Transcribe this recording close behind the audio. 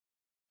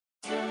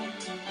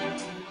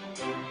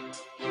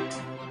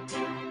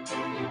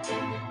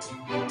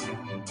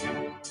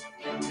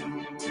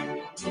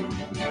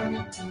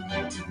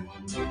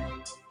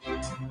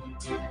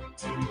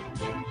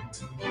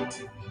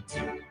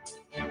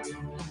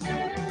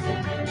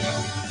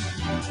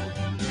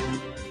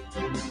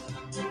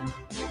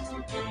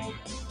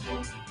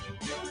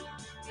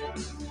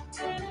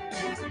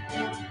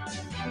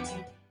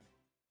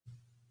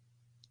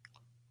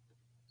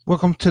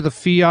Welcome to the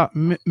Fiat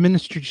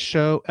Ministry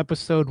Show,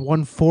 episode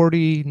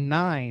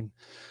 149.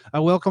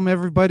 Welcome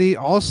everybody.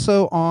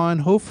 Also on,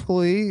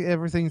 hopefully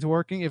everything's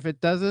working. If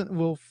it doesn't,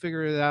 we'll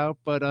figure it out.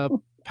 But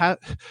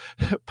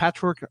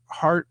Patchwork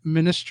Heart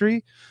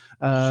Ministry,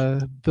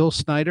 Bill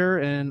Snyder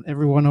and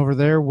everyone over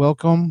there,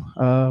 welcome.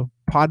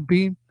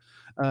 Podbean.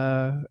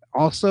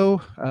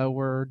 Also,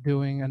 we're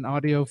doing an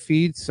audio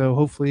feed, so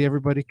hopefully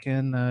everybody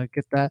can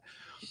get that.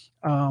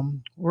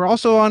 We're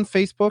also on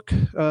Facebook,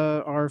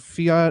 our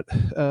Fiat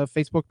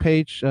Facebook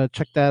page.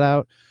 Check that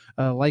out.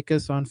 Like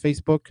us on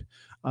Facebook,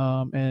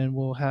 and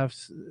we'll have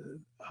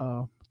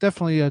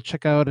definitely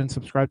check out and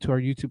subscribe to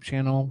our YouTube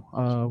channel.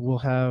 We'll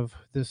have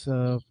this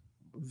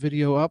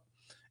video up.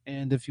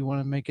 And if you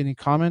want to make any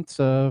comments,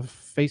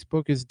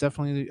 Facebook is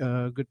definitely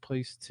a good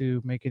place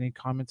to make any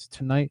comments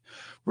tonight.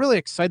 Really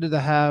excited to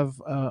have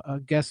a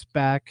guest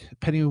back,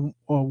 Penny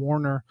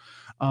Warner.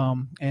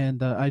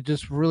 And I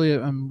just really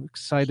am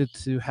excited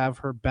to have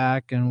her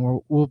back.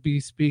 And we'll be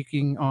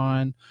speaking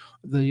on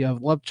the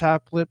Love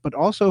Chaplet, but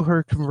also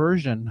her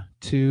conversion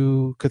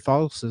to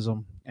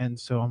Catholicism. And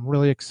so I'm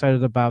really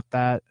excited about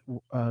that,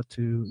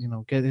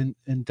 to get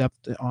in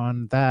depth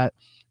on that.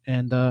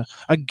 And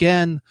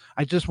again,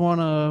 I just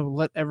want to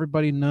let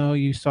everybody know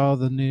you saw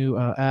the new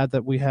ad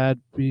that we had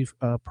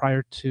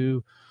prior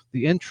to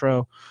the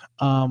intro.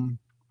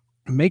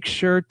 Make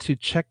sure to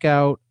check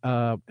out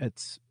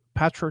it's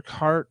Patchwork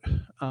Heart,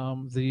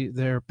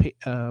 their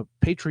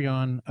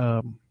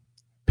Patreon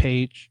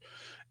page,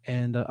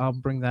 and I'll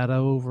bring that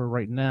over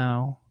right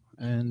now.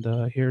 And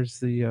here's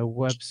the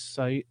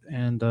website,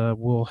 and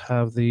we'll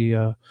have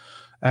the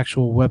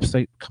actual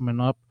website coming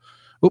up.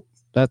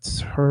 That's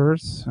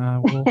hers.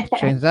 We'll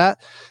change that.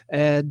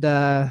 And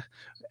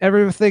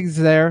everything's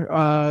there.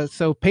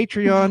 So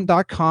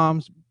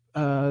patreon.com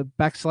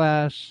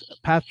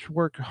 /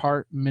 Patchwork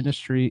Heart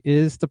Ministry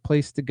is the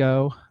place to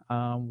go.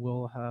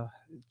 We'll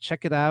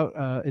check it out.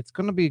 It's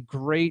going to be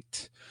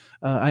great.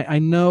 I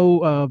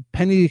know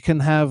Penny can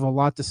have a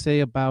lot to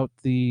say about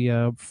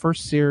the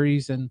first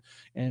series, and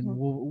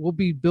we'll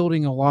be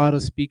building a lot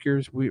of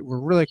speakers. We're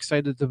really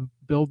excited to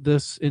build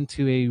this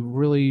into a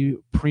really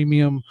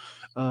premium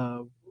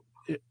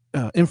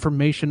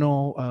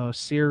informational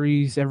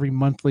series every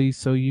monthly,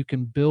 so you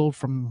can build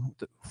from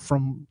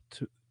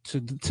to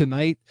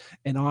tonight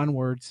and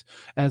onwards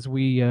as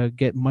we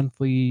get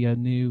monthly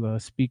new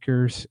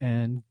speakers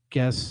and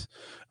guests,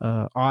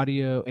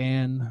 audio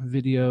and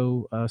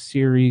video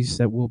series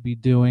that we'll be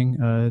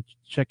doing.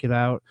 Check it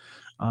out.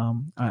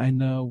 I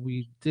know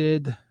we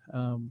did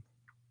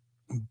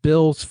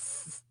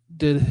Bill's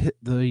did hit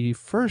the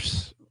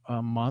first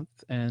month,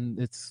 and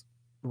it's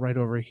right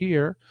over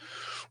here,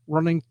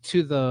 Running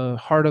to the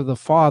Heart of the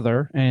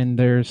Father, and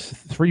there's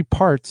 3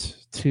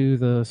 parts to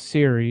the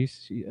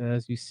series,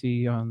 as you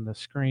see on the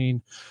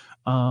screen.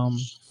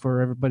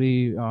 For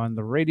everybody on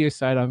the radio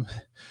side,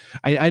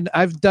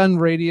 I've done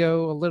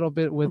radio a little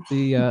bit with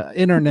the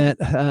internet,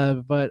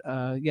 but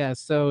yeah.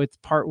 So it's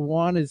part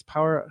 1 is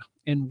Power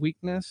in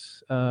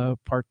Weakness,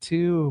 part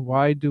 2,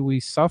 Why Do We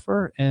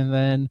Suffer? And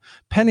then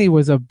Penny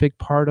was a big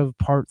part of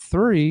part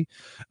 3.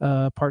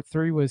 Part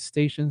 3 was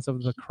Stations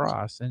of the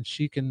Cross, and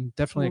she can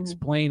definitely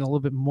explain a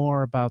little bit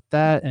more about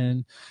that,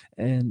 and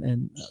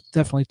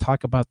definitely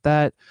talk about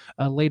that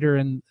later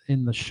in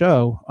the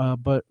show.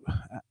 But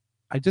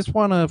I just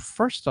want to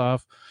first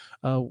off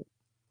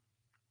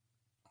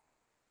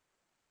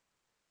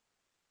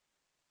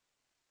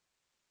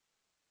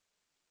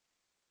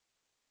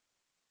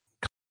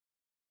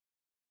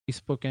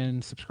Facebook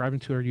and subscribing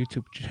to our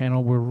YouTube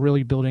channel. We're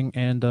really building,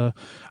 and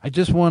I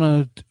just want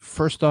to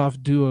first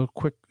off do a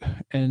quick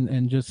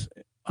and just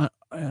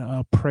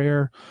a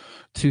prayer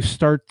to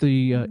start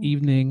the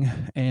evening,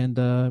 and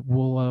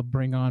we'll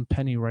bring on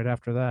Penny right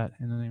after that.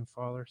 In the name of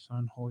Father,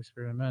 Son, Holy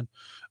Spirit, amen.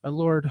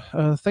 Lord,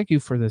 thank you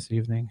for this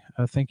evening.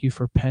 Thank you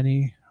for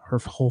Penny, her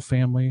whole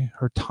family,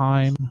 her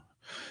time,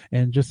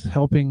 and just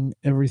helping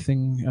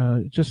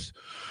everything just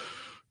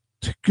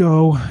to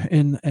go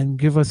and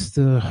give us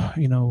the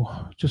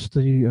just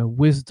the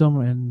wisdom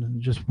and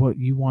just what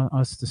you want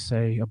us to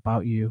say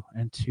about you,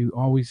 and to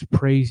always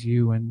praise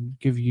you and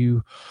give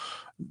you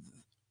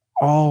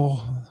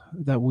all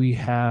that we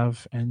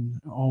have, and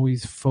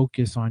always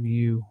focus on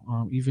you,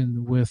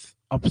 even with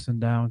ups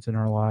and downs in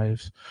our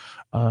lives.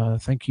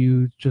 Thank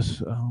you.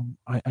 Just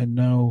I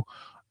know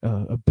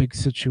a big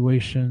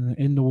situation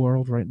in the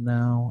world right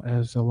now,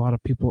 as a lot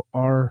of people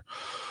are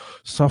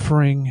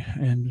suffering,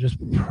 and just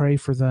pray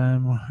for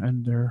them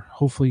and they're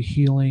hopefully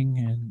healing,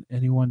 and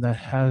anyone that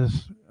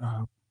has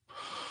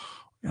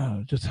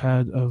just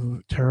had a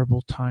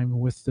terrible time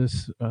with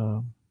this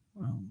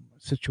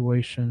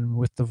situation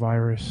with the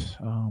virus,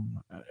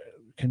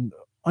 can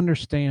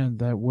understand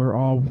that we're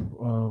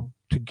all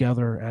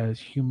together as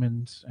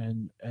humans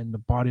and the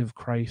body of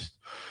Christ.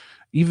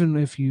 Even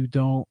if you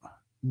don't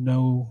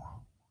know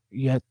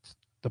yet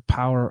the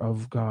power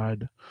of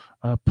God,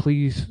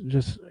 please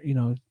just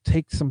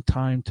take some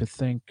time to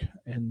think,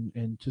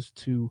 and just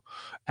to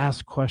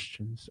ask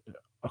questions.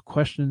 a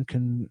question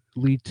can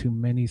lead to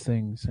many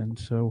things. And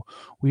so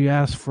we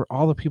ask for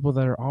all the people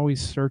that are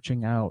always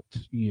searching out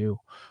you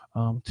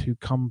to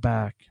come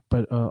back,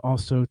 but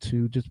also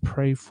to just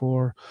pray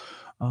for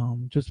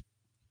just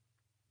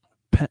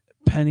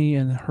Penny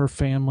and her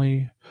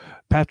family,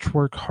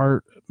 Patchwork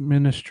Heart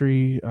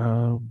Ministry,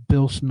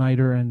 Bill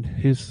Snyder and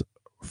his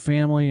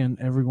family, and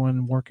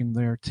everyone working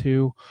there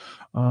too,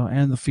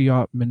 and the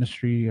Fiat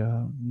Ministry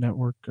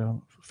Network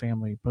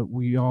family. But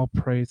we all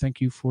pray.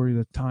 Thank you for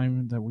the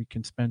time that we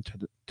can spend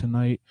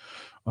tonight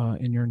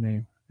in your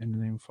name. In the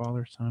name of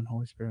Father, Son,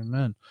 Holy Spirit,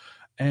 Amen.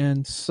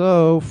 And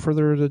so,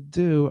 further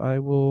ado, I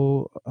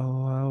will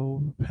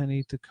allow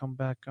Penny to come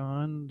back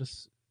on.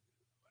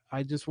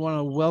 I just want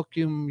to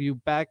welcome you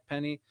back,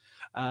 Penny.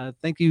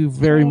 Thank you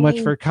very much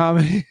for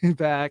coming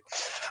back.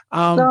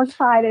 So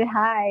excited.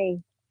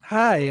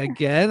 Hi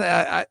again.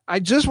 I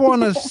just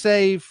want to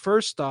say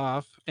first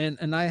off,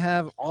 and I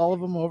have all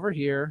of them over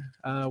here.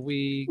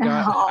 We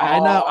got.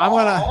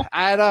 Aww.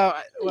 I know.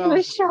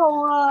 Well,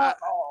 show up.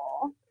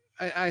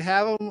 I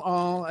have them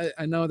all.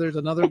 I know there's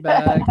another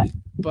bag,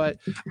 but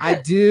I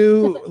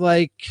do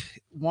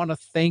want to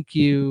thank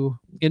you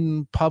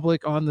in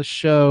public on the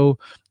show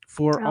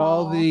for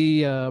all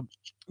the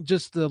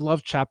just the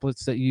love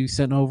chaplets that you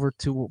sent over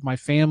to my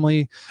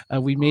family.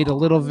 We made a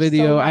little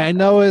video. So I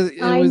know it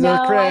was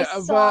I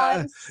saw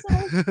it. So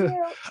cute.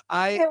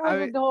 It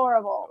was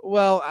adorable.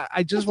 Well,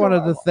 I just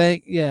wanted to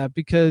thank,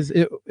 because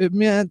it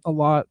meant a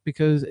lot,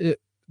 because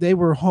they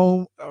were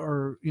home,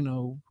 or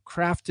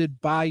crafted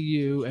by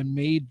you and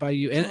made by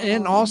you,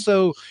 and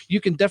also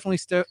you can definitely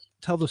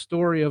tell the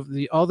story of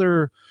the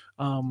other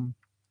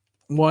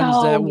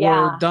ones that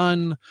were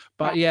done.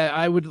 But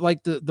I would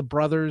like the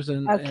brothers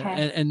and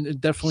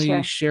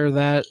definitely share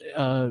that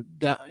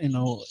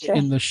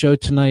in the show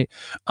tonight.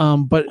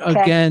 But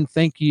again,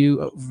 thank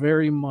you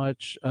very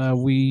much.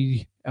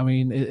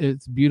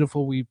 It's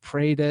beautiful. We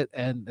prayed it,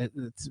 and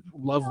it's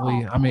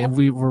lovely.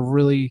 We were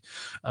really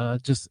I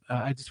just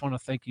want to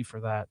thank you for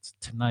that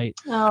tonight.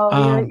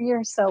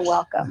 You're so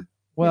welcome.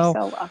 Well,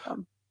 you're so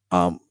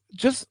welcome.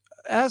 Just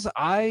as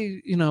I,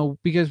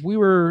 because we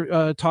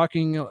were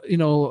talking,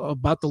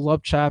 about the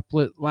love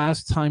chaplet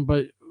last time,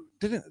 but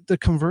the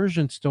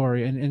conversion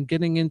story and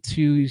getting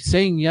into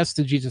saying yes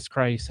to Jesus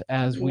Christ,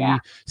 as we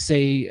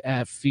say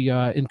at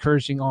Fiat,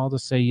 encouraging all to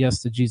say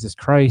yes to Jesus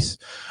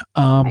Christ.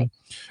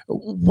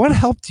 What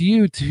helped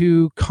you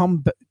to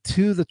come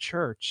to the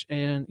church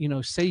and,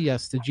 say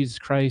yes to Jesus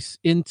Christ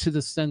into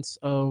the sense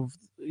of,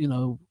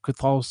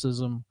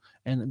 Catholicism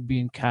and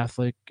being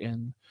Catholic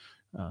and,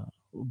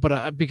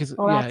 but because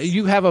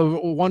you have a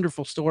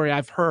wonderful story.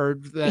 I've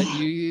heard that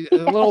you a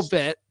little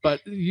bit,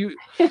 but you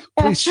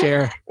please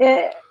share.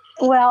 It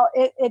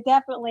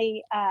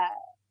definitely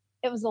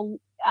it was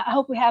I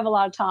hope we have a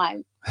lot of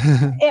time.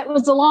 It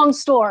was a long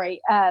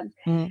story. My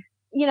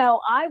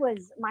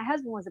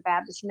husband was a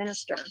Baptist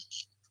minister,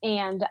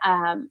 and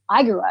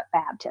I grew up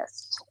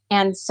Baptist,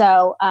 and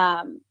so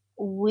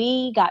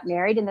we got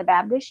married in the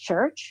Baptist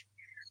church.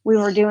 We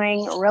were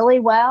doing really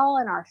well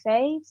in our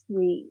faith.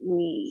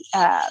 We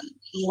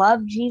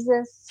loved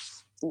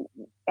Jesus,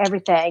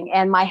 everything.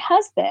 And my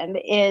husband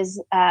is,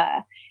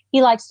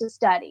 he likes to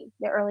study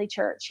the early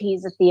church.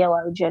 He's a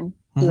theologian.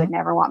 He would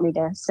never want me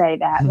to say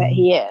that, but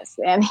he is.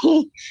 And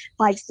he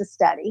likes to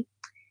study.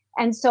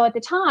 And so at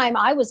the time,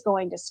 I was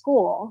going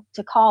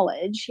to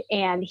college,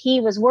 and he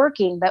was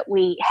working, but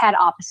we had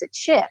opposite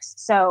shifts.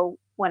 So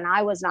when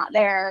I was not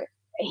there,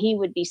 he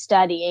would be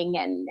studying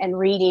and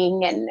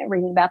reading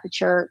about the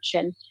church,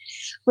 and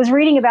was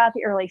reading about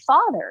the early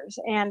fathers.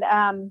 And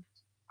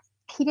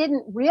he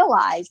didn't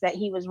realize that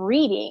he was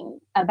reading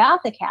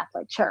about the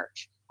Catholic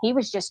Church. He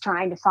was just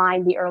trying to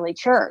find the early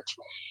church.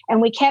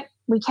 And we kept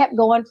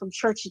going from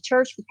church to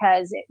church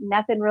because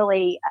nothing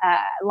really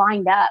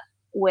lined up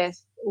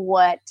with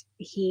what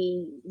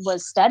he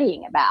was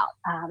studying about.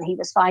 He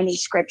was finding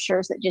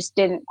scriptures that just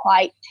didn't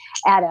quite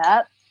add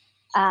up.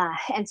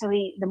 And so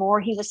the more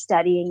he was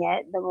studying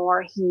it, the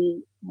more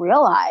he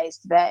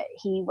realized that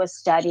he was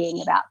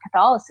studying about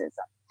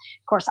Catholicism.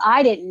 Of course,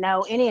 I didn't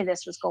know any of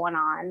this was going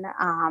on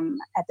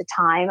at the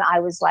time. I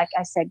was, like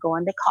I said,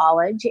 going to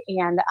college.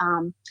 And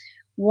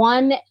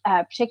one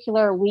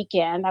particular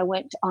weekend, I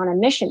went on a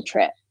mission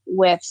trip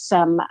with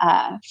some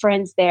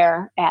friends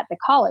there at the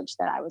college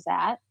that I was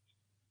at.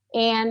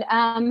 And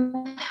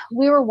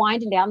we were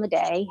winding down the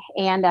day.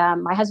 And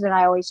my husband and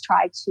I always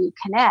try to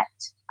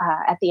connect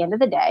at the end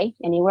of the day,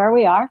 anywhere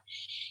we are.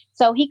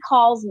 So he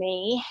calls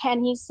me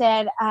and he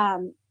said, I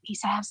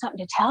have something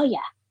to tell you.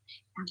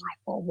 I'm like,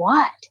 well,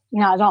 what?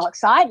 I was all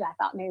excited. I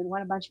thought maybe we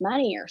won a bunch of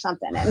money or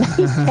something. And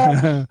he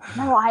said,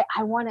 no,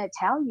 I want to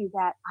tell you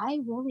that I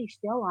really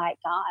feel like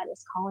God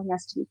is calling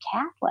us to be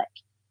Catholic.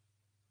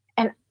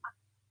 And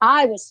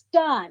I was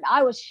stunned.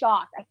 I was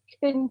shocked. I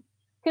couldn't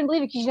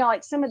believe it,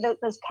 because some of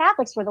those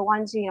Catholics were the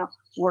ones who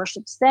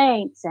worshiped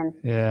saints and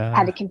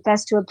had to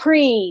confess to a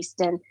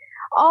priest and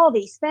all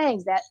these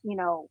things that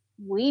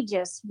we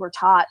just were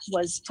taught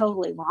was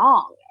totally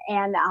wrong.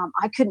 And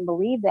I couldn't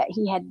believe that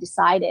he had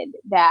decided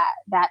that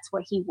that's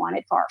what he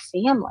wanted for our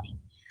family.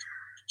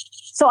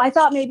 So I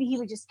thought maybe he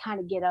would just kind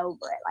of get over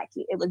it, like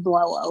it would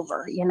blow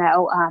over,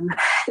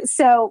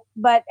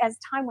 but as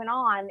time went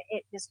on,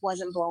 it just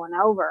wasn't blowing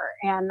over.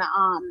 And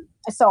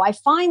so I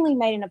finally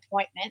made an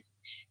appointment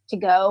to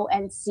go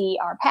and see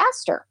our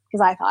pastor, because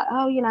I thought,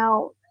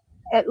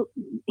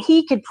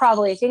 he could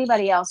probably, if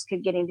anybody else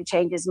could get him to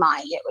change his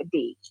mind, it would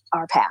be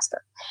our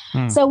pastor.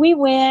 So we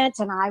went,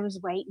 and I was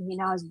waiting,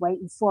 I was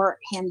waiting for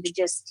him to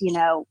just,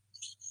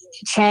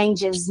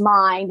 change his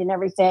mind and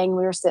everything.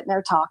 We were sitting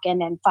there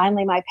talking, and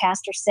finally my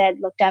pastor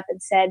looked up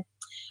and said,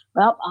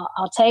 well,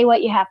 I'll tell you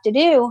what you have to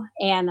do.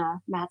 And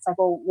Matt's like,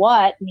 well,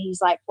 what? And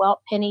he's like, well,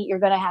 Penny, you're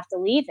going to have to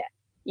leave him.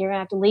 You're going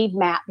to have to leave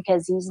Matt,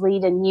 because he's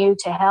leading you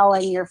to hell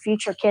and your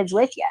future kids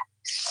with you.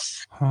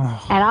 And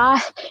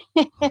and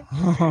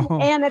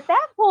at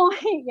that point,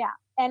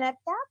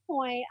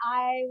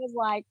 I was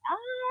like,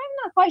 I'm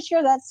not quite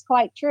sure that's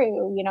quite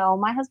true.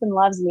 My husband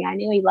loves me. I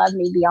knew he loved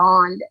me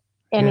beyond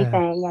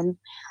anything.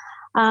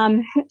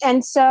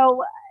 And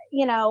so,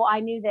 I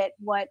knew that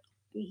what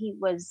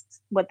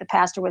the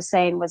pastor was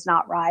saying was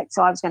not right.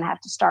 So I was going to have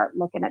to start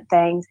looking at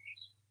things.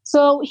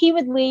 So he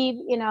would leave,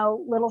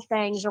 little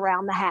things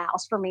around the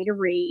house for me to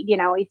read.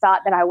 He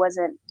thought that I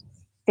wasn't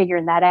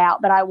figuring that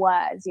out, but I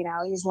was. He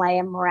was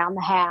laying them around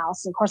the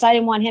house. And of course, I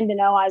didn't want him to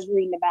know I was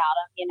reading about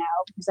him,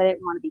 because I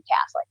didn't want to be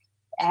Catholic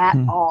at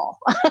all.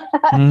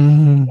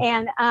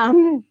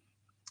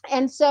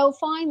 And so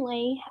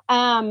finally,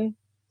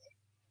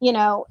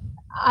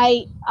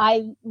 I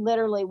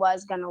literally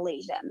was going to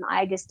leave him.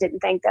 I just didn't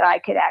think that I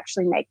could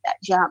actually make that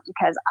jump,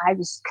 because I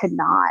just couldn't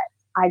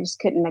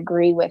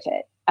agree with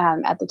it.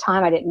 At the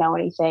time, I didn't know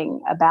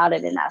anything about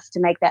it enough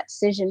to make that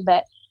decision.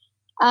 But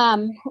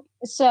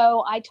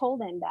so I told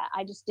him that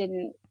I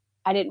didn't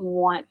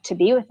want to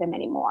be with him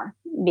anymore,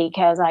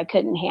 because I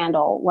couldn't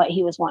handle what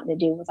he was wanting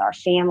to do with our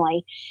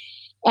family.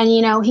 And,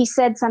 he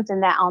said something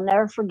that I'll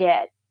never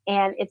forget.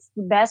 And it's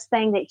the best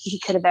thing that he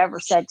could have ever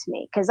said to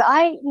me. Because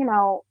I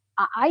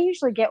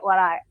usually get what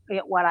I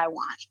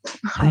want.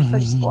 I'm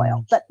pretty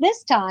spoiled. But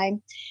this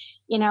time,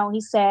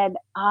 he said,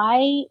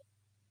 I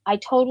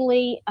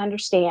totally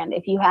understand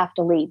if you have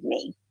to leave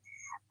me.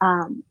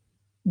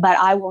 But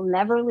I will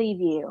never leave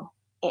you.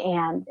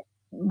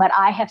 But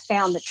I have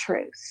found the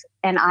truth,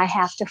 and I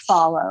have to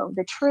follow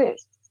the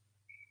truth.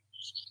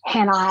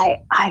 And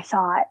I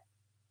thought,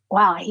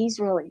 wow,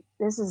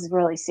 this is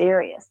really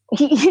serious.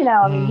 He's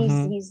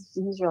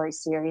really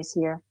serious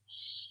here.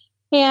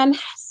 And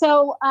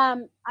so I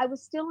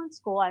was still in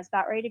school. I was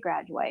about ready to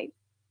graduate.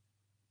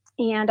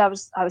 And I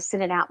was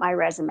sending out my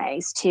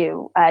resumes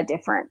to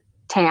different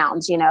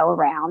towns,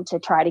 around to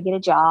try to get a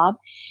job.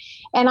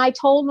 And I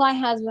told my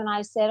husband,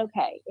 I said,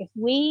 okay, if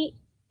we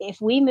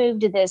move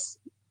to this,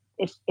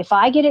 if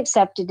I get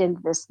accepted into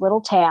this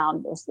little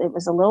town, it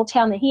was a little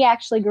town that he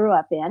actually grew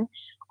up in,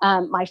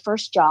 my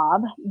first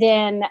job,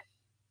 then,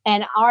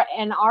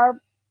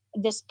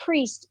 this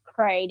priest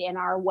prayed in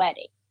our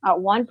wedding.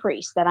 One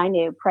priest that I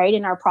knew prayed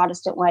in our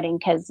Protestant wedding,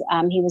 because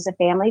he was a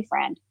family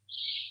friend.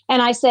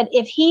 And I said,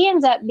 if he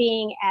ends up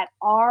being at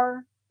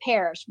our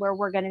parish where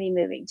we're going to be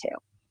moving to,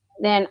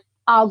 then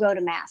I'll go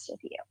to mass with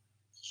you.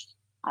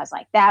 I was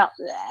like,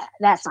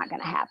 that's not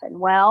going to happen.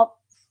 Well,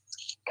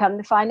 come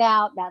to find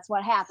out, that's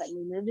what happened.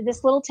 We moved to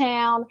this little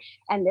town,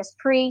 and this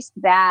priest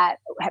that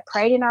had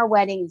prayed in our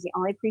wedding, is the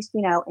only priest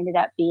we know, ended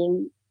up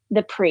being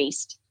the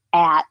priest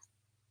at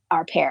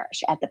our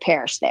parish, at the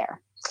parish there.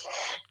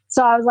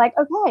 So I was like,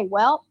 okay,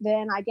 well,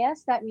 then I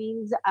guess that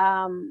means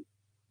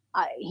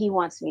he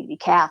wants me to be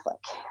Catholic.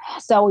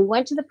 So we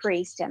went to the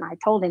priest, and I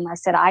told him, I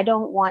said, I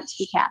don't want to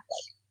be Catholic.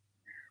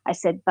 I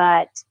said,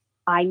 but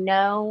I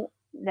know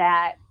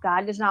that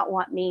God does not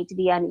want me to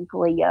be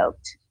unequally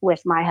yoked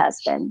with my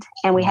husband.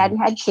 And we hadn't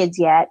had kids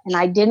yet. And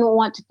I didn't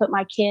want to put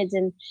my kids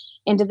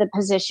into the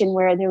position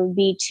where there would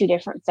be two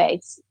different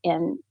faiths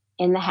in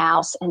the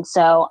house. And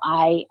so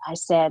I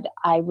said,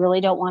 I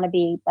really don't want to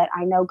be, but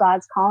I know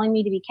God's calling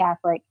me to be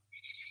Catholic.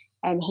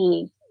 And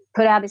he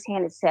put out his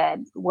hand and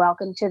said,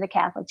 welcome to the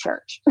Catholic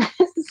Church.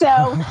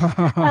 So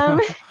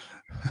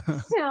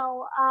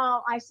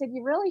I said,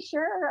 you really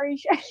sure? Are you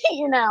sure?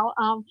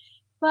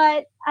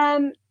 But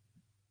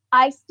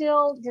I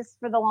still, just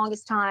for the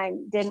longest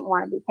time, didn't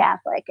want to be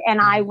Catholic.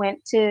 And I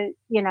went to,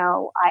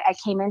 I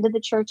came into the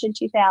church in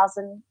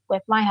 2000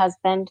 with my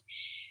husband.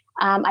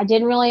 I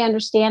didn't really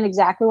understand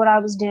exactly what I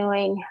was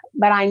doing,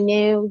 but I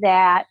knew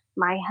that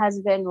my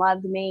husband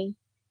loved me,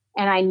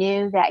 and I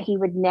knew that he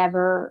would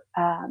never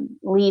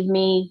leave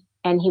me,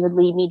 and he would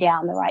lead me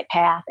down the right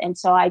path. And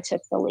so I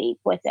took the leap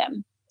with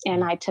him,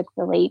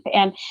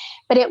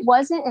 but it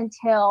wasn't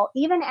until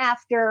even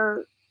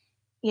after,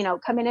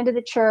 coming into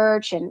the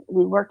church, and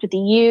we worked with the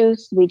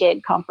youth, we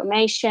did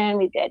confirmation,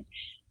 we did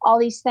all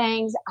these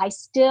things. I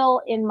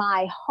still, in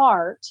my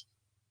heart,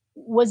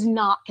 was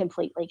not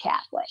completely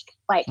Catholic.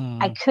 Like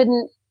I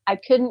couldn't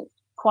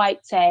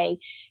quite say,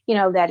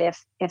 that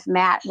if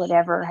Matt would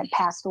ever had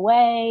passed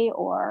away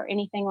or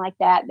anything like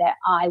that, that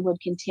I would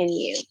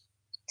continue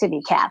to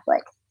be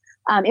Catholic.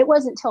 It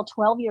wasn't until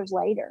 12 years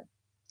later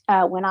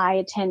when I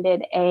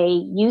attended a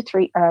youth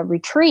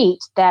retreat,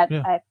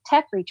 a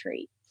tech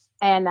retreat.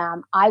 And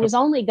I was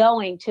only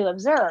going to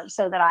observe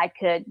so that I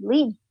could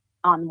lead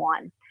on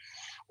one.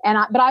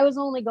 But I was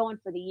only going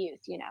for the youth,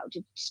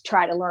 to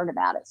try to learn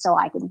about it so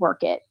I could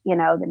work it,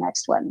 the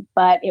next one.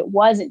 But it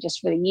wasn't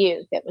just for the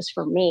youth, it was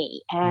for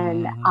me.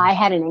 And I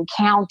had an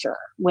encounter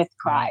with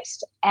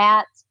Christ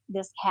at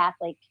this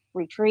Catholic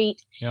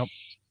retreat. Yep.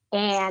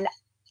 And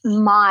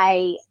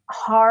my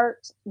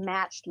heart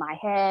matched my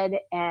head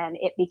and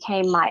it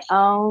became my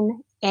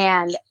own.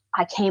 And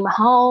I came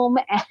home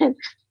and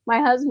my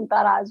husband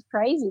thought I was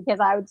crazy because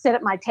I would sit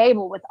at my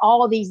table with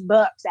all of these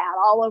books out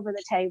all over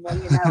the table,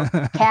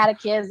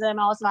 catechism.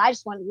 Also, I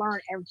just wanted to learn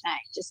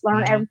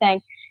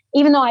everything.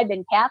 Even though I'd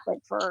been Catholic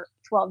for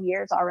 12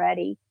 years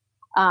already,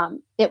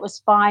 it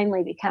was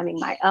finally becoming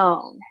my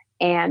own.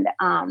 And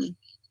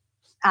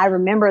I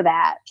remember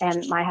that.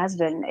 And my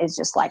husband is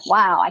just like,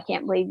 wow, I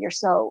can't believe you're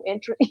so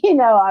interested.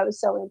 I was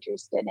so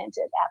interested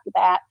into it after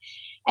that.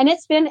 And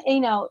it's been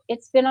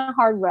a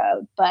hard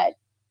road, but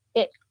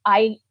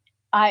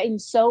I'm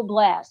so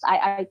blessed.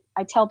 I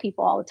tell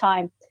people all the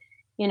time,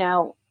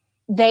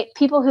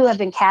 people who have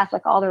been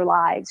Catholic all their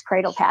lives,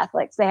 cradle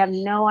Catholics, they have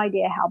no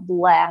idea how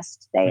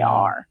blessed they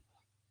are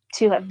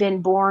to have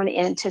been born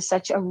into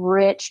such a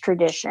rich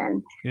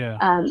tradition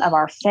of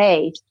our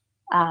faith.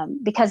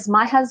 Because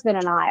my husband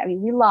and I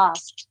mean, we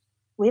lost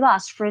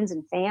friends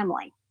and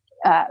family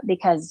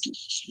because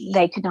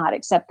they could not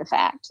accept the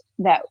fact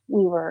that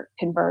we were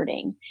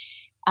converting.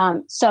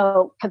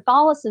 So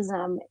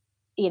Catholicism,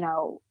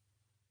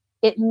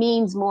 it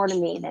means more to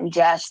me than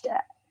just,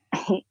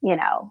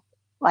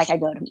 like I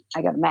go to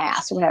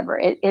mass or whatever.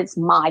 It's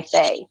my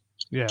faith.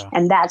 Yeah.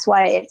 And that's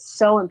why it's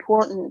so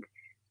important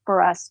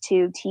for us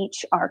to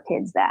teach our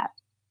kids that.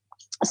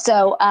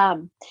 So,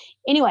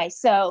 anyway,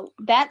 so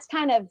that's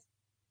kind of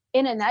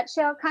in a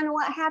nutshell, kind of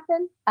what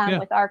happened,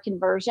 with our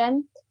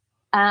conversion.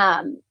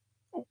 I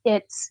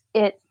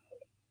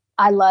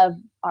love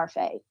our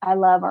faith.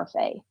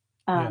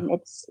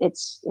 It's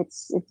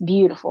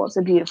beautiful. It's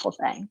a beautiful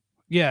thing.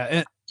 Yeah.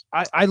 And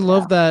I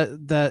love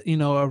that,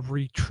 a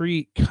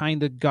retreat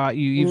kind of got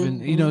you even,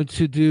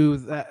 to do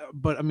that.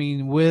 But I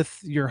mean, with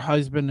your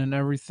husband and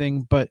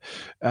everything, but,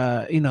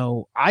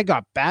 I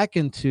got back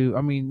into,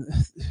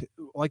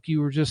 like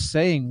you were just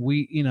saying,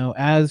 we,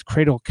 as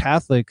cradle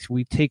Catholics,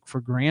 we take for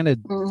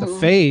granted the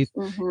faith,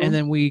 and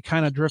then we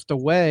kind of drift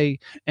away,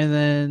 and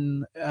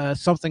then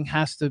something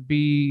has to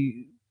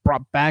be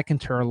brought back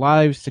into our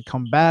lives to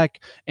come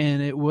back.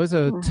 And it was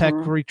a tech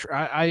retreat.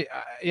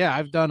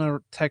 I've done a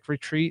tech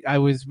retreat. I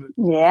was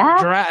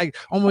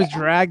almost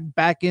dragged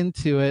back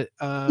into it.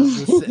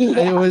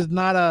 It was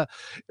not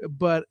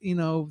but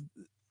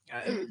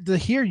to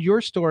hear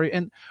your story.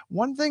 And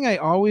one thing I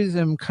always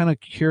am kind of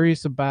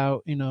curious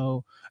about,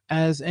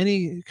 as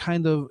any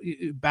kind of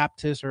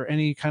Baptist or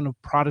any kind of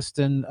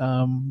Protestant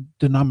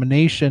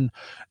denomination,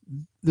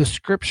 the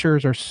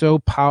scriptures are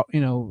so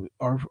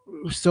are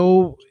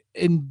so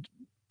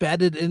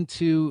embedded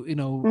into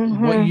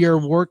what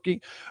you're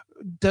working.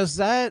 Does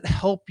that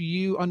help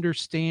you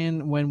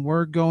understand when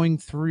we're going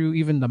through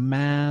even the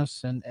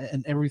mass and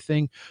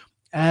everything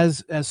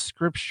as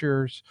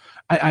scriptures?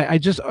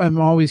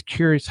 I'm always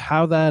curious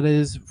how that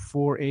is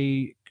for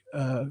a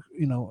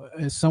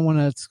as someone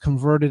that's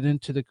converted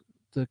into the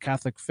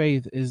Catholic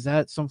faith. Is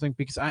that something,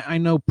 because I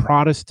know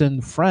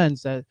Protestant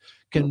friends that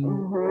can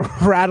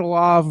rattle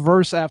off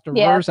verse after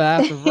verse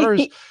after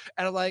verse,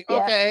 and I'm like,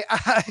 okay,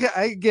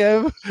 I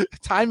give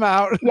time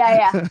out.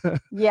 Yeah.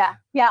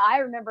 I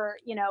remember,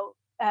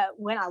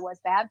 when I was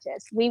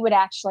Baptist, we would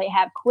actually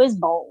have quiz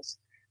bowls,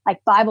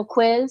 like Bible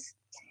quiz.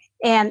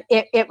 And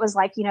it was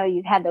like,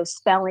 you had those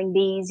spelling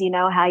bees,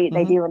 how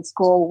they do in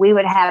school. We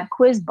would have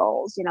quiz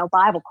bowls,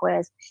 Bible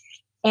quiz.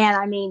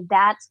 And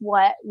that's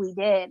what we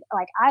did.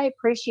 Like, I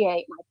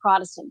appreciate my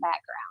Protestant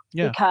background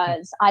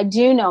because I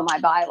do know my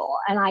Bible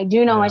and I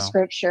do know my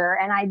scripture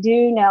and I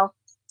do know.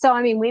 So,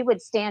 we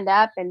would stand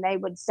up and they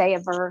would say a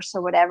verse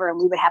or whatever, and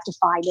we would have to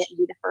find it and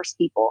be the first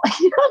people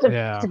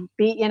to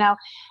be,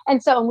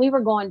 And so, we were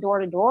going door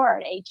to door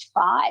at age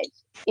 5,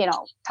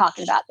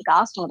 talking about the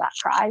gospel, about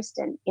Christ.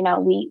 And,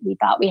 we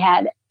thought we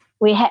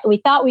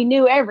thought we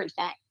knew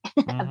everything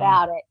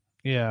about it.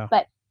 Yeah.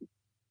 But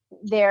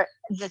the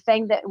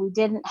thing that we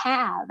didn't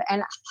have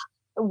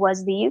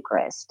was the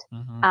Eucharist.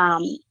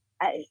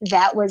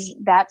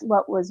 That's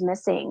what was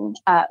missing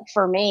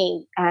for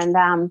me.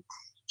 And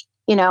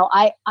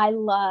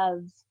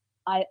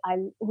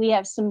we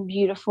have some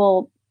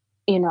beautiful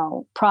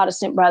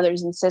Protestant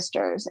brothers and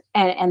sisters,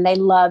 and they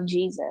love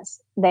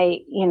Jesus.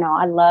 I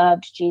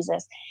loved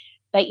Jesus,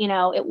 but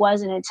it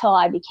wasn't until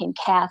I became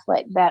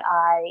Catholic that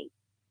I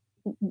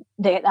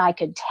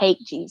could take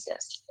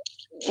Jesus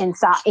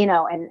inside,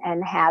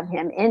 and have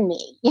him in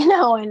me,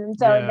 and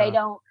so they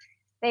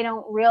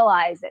don't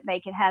realize that they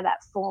can have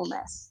that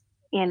fullness,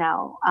 when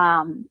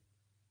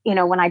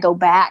I go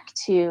back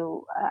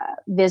to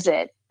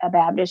visit a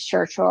Baptist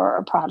church or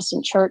a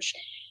Protestant church,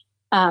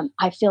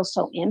 I feel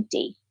so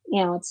empty,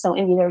 it's so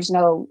empty. There's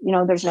no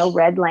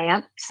red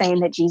lamp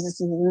saying that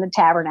Jesus is in the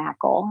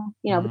tabernacle,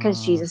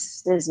 because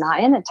Jesus is not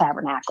in the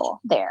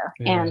tabernacle there.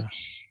 Yeah. And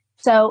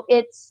so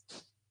it's,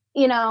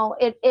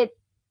 it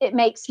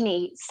makes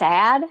me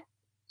sad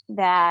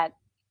that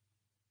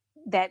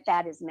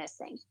is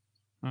missing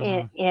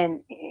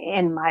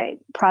in my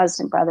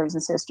Protestant brothers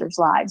and sisters'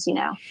 lives,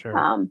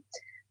 Sure.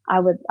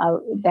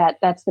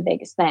 That's the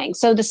biggest thing.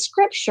 So the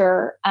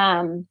scripture,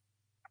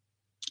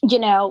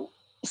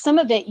 some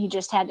of it you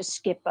just had to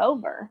skip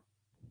over.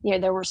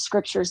 There were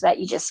scriptures that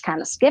you just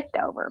kind of skipped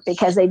over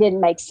because they didn't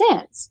make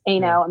sense,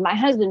 and my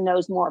husband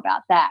knows more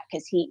about that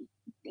because he,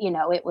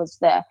 it was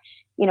the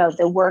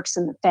works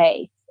and the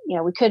faith.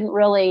 We couldn't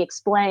really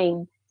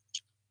explain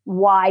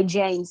why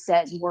James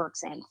says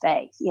works and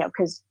faith,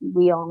 because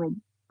we only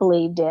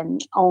believed in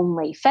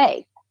only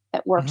faith,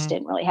 that works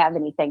didn't really have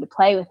anything to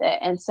play with it.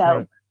 And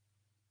so,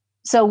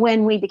 so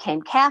when we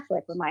became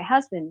Catholic, when my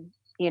husband,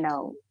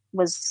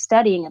 was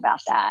studying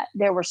about that,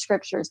 there were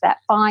scriptures that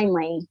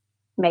finally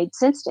made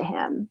sense to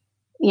him,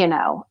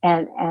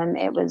 and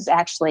it was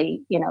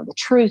actually, the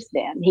truth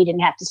then. He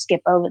didn't have to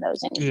skip over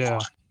those anymore. Yeah.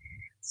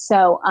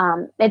 So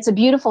it's a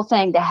beautiful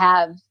thing to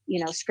have,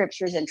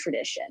 scriptures and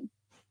tradition,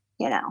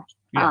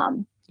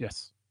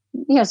 Yes.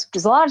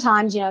 Because a lot of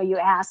times, you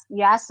ask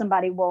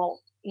somebody,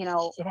 well,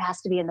 it has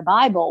to be in the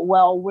Bible.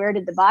 Well, where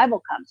did the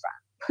Bible come from?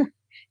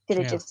 Did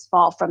it just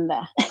fall from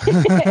the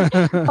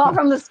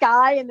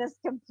sky in this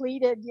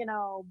completed,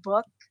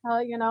 book?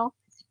 It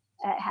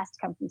has to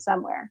come from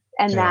somewhere,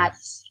 and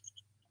that's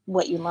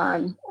what you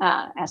learn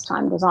as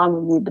time goes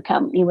on.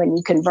 When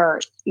you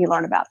convert, you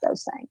learn about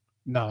those things.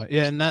 No,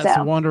 yeah, and that's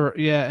a wonder.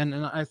 Yeah,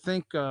 and I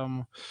think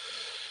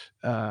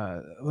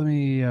I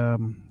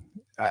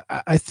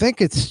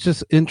think it's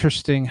just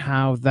interesting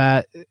how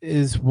that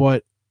is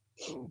what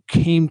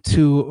came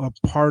to a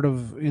part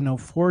of,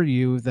 for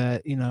you,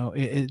 that,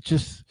 it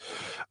just,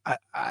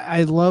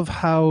 I love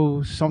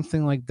how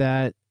something like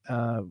that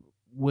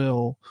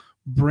will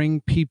bring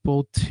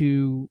people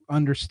to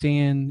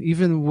understand,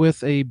 even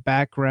with a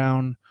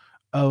background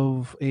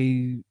of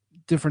a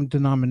different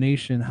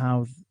denomination,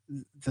 how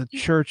the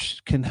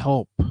church can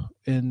help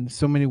in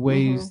so many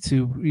ways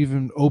to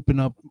even open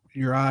up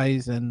your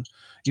eyes and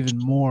even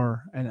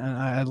more. And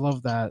I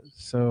love that.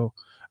 So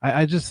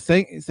I just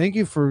thank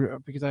you for,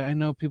 because I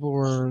know people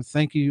were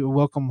thank you,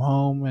 welcome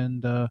home,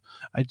 and I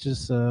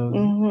just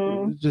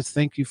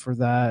thank you for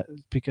that,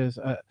 because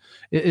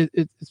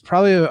it's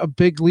probably a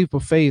big leap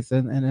of faith,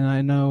 and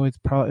I know it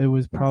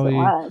was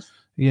probably.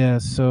 Yeah,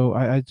 so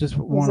I just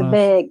want to. It was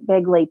a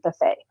big leap of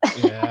faith.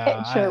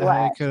 Yeah, it sure was.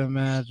 I could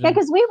imagine. Yeah,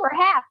 because we were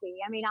happy.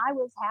 I mean, I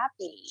was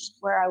happy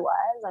where I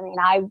was. I mean,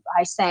 I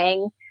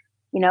sang,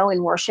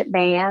 in worship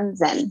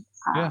bands, and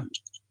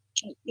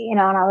and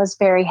I was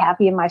very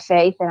happy in my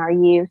faith in our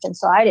youth, and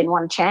so I didn't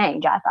want to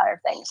change. I thought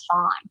everything was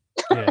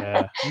fine.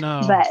 Yeah,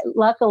 no. But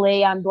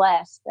luckily, I'm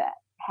blessed that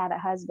I had a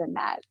husband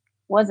that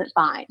wasn't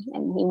fine,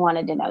 and he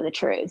wanted to know the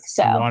truth.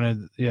 So he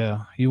wanted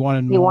more. He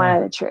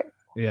wanted the truth.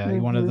 Yeah, he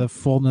wanted the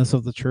fullness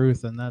of the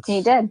truth, and that's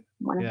he did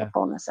wanted the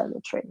fullness of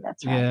the truth.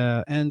 That's right.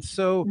 Yeah, and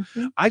so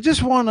I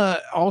just want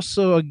to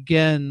also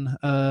again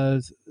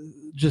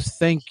just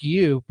thank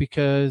you,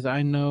 because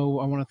I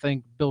know I want to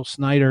thank Bill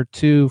Snyder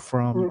too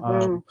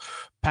from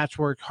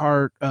Patchwork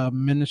Heart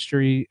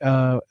Ministry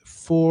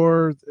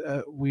for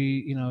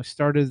we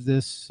started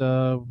this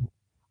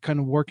kind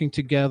of working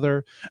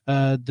together,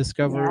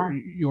 Discover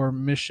Your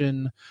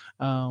Mission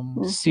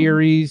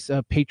series,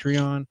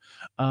 Patreon,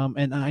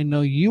 and I know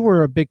you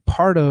were a big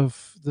part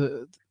of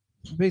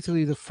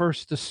basically the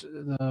first just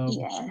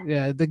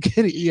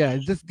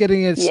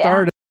getting it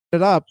started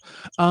up,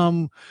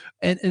 and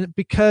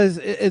because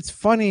it's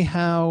funny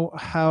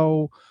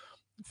how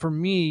for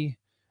me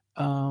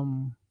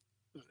the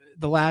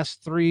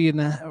last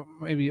 3.5,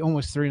 maybe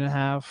almost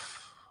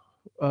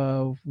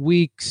 3.5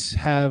 weeks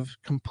have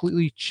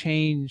completely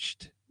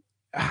changed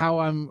how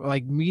I'm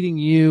like meeting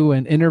you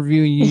and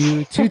interviewing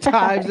you 2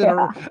 times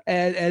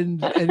and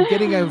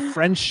getting a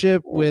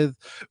friendship with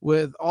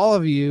all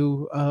of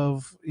you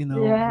of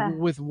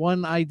with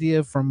one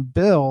idea from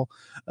Bill,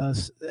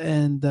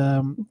 and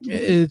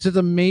it's just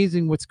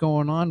amazing what's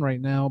going on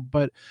right now.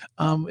 But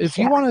if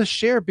you want to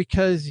share,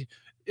 because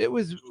it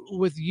was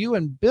with you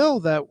and Bill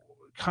that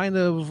kind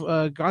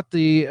of got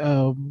the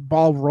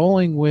ball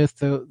rolling with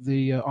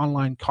the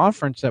online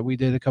conference that we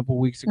did a couple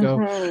weeks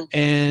ago,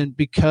 and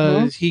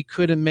because he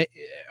couldn't make,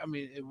 I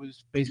mean, it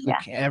was basically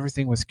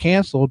everything was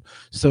canceled,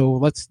 so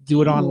let's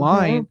do it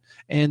online.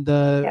 And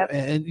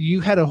and you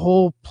had a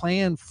whole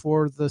plan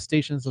for the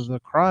Stations of the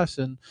Cross,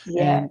 and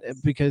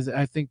because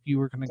I think you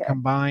were going to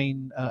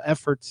combine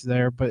efforts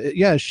there, but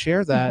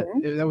share that.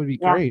 That would be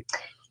great.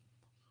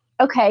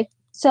 Okay.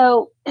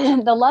 So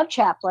the Love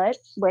Chaplet,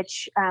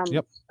 which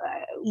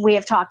we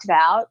have talked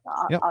about,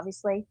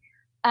 obviously,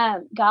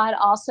 God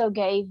also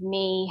gave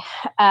me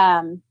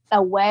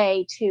a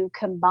way to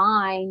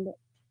combine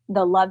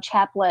the Love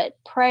Chaplet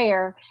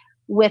prayer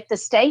with the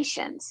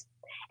stations.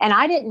 And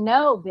I didn't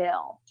know,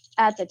 Bill,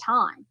 at the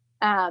time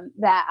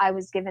that I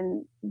was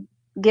given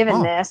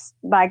given this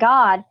by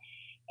God.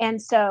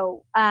 And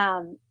so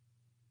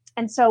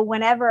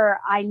whenever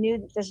I knew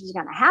that this was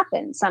going to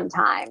happen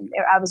sometime,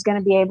 I was going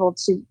to be able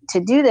to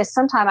do this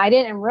sometime. I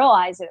didn't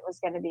realize that it was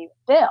going to be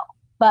with Bill,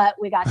 but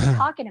we got to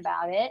talking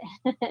about it.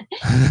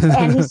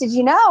 And he said,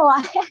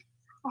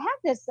 I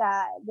have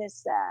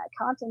this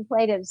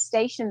contemplative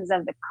Stations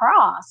of the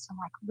Cross. I'm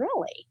like,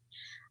 really?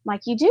 I'm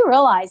like, you do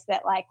realize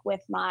that, like, with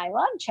my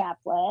love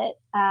chaplet,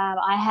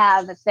 I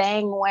have a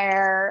thing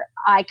where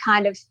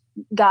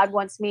God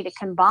wants me to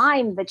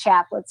combine the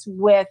chaplets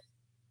with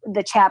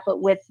the chaplet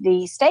with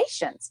the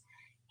stations.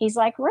 He's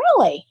like,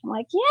 really? I'm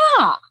like,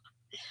 yeah.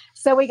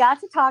 So we got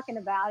to talking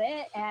about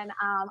it, and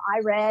I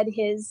read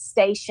his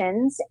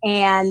stations,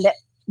 and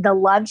the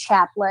love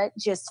chaplet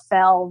just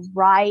fell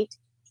right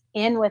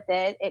in with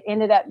it. It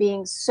ended up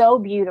being so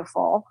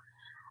beautiful.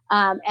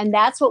 And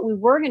that's what we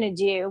were going to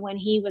do when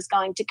he was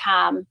going to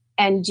come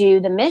and do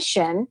the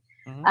mission,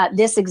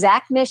 this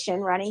exact mission,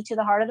 Running to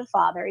the Heart of the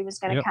Father. He was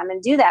going to come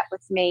and do that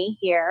with me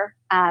here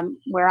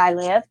where I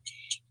live.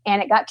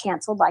 And it got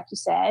canceled, like you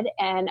said.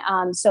 And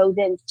so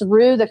then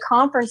through the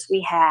conference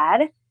we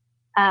had,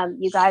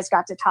 you guys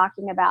got to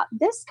talking about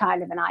this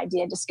kind of an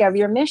idea, Discover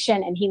Your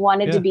Mission. And he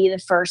wanted to be the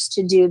first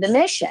to do the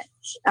mission,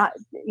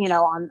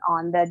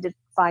 on the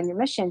Define Your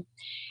Mission.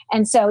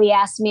 And so he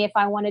asked me if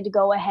I wanted to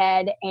go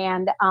ahead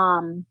and,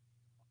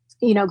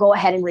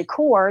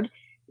 record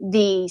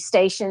the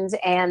stations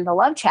and the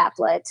love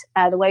chaplet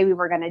the way we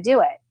were going to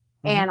do it.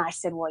 And I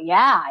said, well,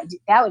 yeah,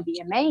 that would be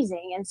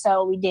amazing. And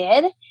so we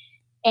did.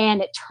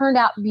 And it turned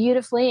out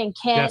beautifully. And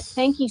Kent,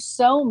 thank you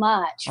so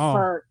much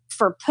for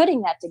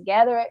putting that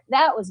together.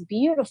 That was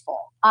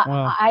beautiful.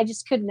 I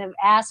just couldn't have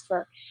asked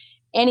for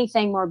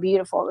anything more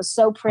beautiful. It was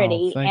so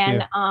pretty.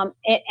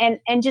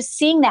 And just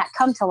seeing that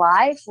come to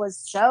life was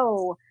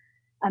so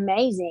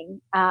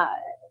amazing.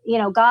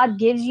 God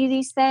gives you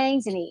these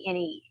things, and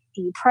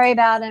you pray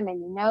about them, and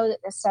you know that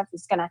this stuff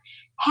is going to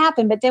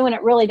happen. But then when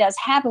it really does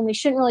happen, we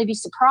shouldn't really be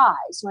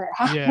surprised when it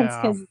happens,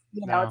 because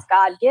it's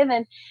God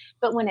given.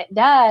 But when it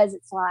does,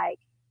 it's like,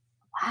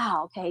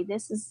 wow, okay, you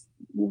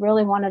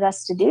really wanted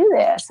us to do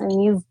this,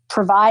 and you've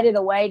provided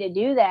a way to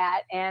do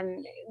that.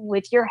 And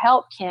with your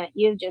help, Kent,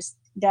 you've just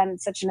done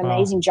such an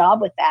amazing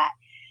job with that.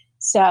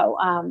 So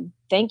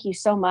thank you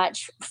so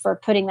much for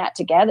putting that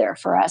together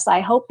for us. I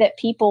hope that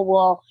people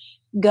will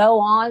go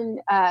on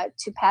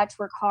to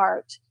Patchwork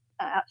Heart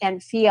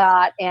and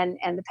Fiat and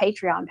the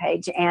Patreon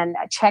page and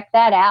check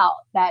that out,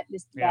 that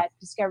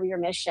Discover Your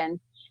Mission,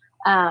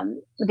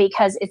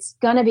 because it's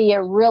going to be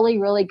a really,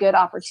 really good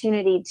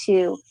opportunity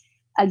to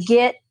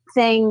get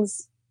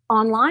things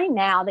online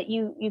now that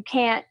you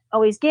can't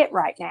always get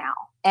right now.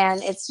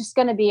 And it's just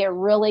going to be a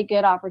really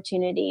good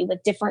opportunity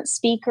with different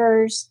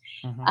speakers,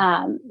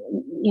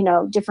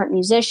 different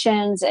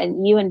musicians,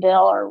 and you and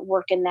Bill are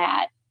working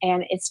that.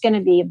 And it's going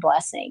to be a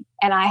blessing.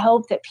 And I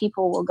hope that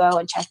people will go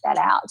and check that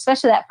out,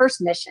 especially that first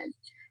mission,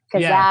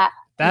 because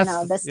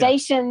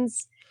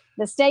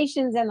the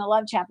stations and the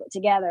love chaplet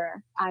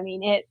together. I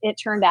mean, it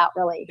turned out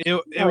really.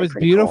 It was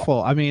beautiful.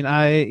 Cool. I mean,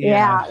 it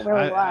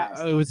really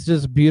was. It was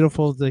just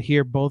beautiful to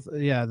hear both.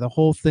 Yeah, the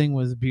whole thing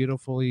was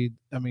beautifully.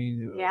 I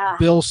mean,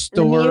 Bill's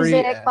story, the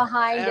music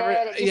behind it.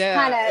 It just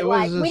kind of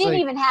like we didn't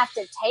even have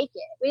to take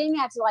it. We didn't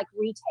have to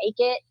retake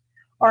it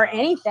or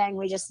anything.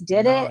 We just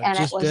did it, and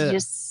it was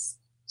just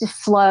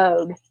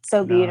flowed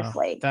so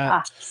beautifully.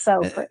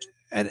 So pretty.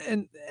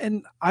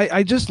 And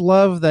I just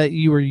love that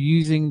you were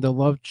using the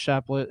love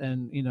chaplet,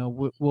 and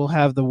we'll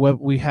have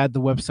we had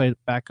the website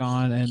back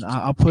on, and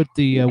I'll put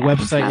the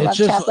website. It's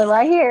just chaplet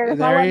right here.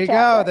 There you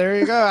go. There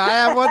you go. I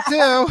have one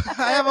too.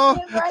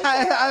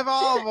 I have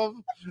all of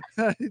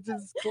them.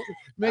 Just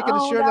making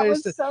sure that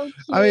was so cute.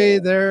 I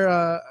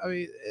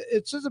mean,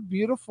 it's just a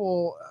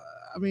beautiful.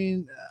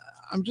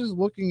 I'm just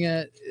looking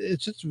at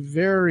it's just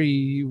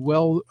very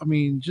well. I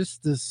mean,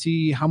 just to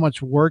see how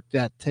much work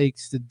that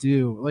takes to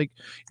do. Like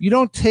you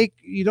don't take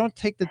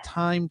the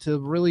time to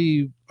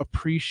really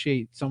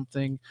appreciate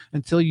something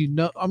until you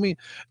know. I mean,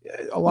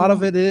 a lot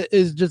of it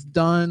is just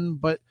done,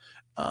 but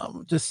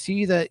to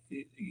see that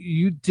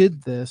you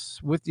did this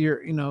with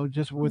your,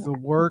 just with the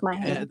work,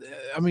 and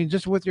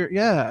just with your,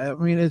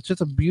 it's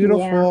just a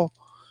beautiful.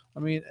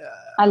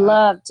 I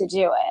love to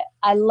do it.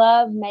 I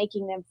love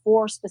making them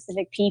for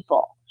specific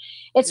people.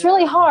 It's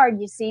really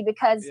hard, you see,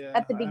 because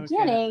at the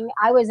beginning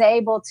I was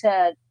able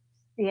to,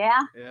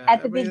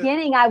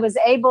 beginning I was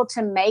able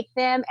to make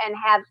them and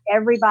have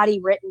everybody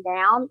written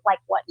down, like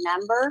what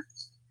number.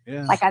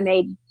 Yeah. Like I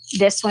made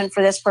this one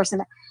for this person,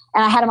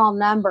 and I had them all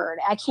numbered.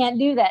 I can't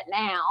do that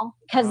now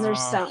because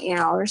there's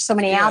so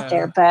many out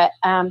there. But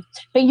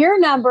you're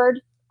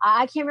numbered.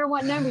 I can't remember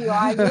what number you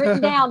are. You're written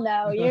down,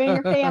 though. You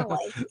and your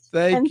family.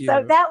 Thank you.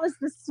 So that was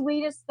the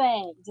sweetest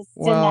thing just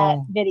in that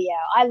video.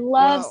 I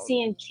love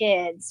seeing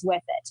kids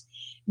with it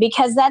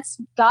because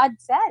that's God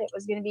said it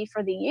was going to be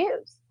for the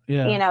youth.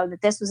 Yeah.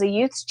 That this was a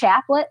youth's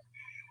chaplet.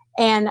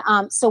 And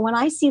so when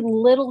I see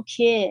little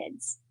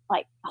kids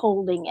like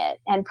holding it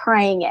and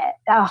praying it,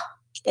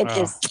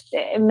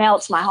 it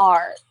melts my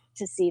heart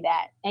to see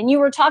that. And you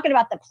were talking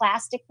about the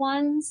plastic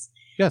ones.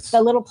 Yes.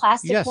 The little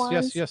plastic Yes.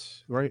 ones.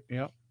 Yes. Right.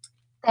 Yeah.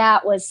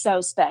 That was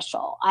so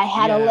special. I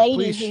had a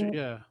lady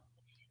who,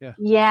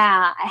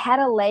 I had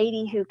a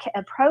lady who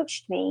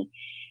approached me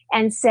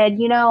and said,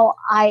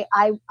 I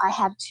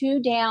have 2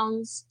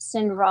 Downs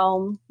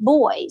syndrome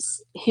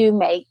boys who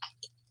make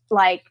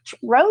like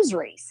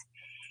rosaries.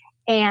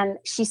 And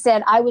she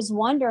said, I was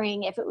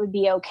wondering if it would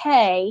be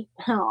okay.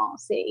 Oh,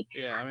 see,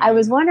 I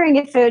was wondering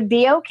if it would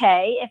be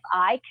okay if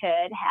I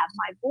could have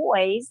my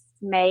boys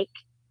make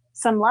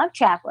some love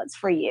chaplets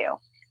for you.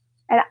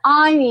 And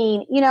I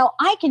mean,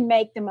 I can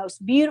make the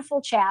most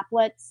beautiful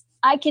chaplets.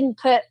 I can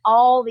put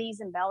all these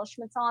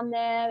embellishments on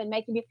them and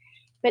make them beautiful.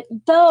 But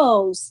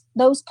those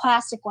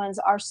plastic ones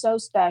are so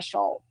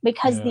special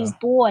because these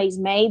boys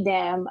made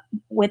them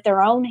with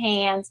their own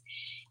hands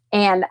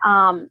and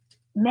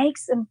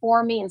makes them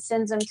for me and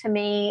sends them to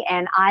me.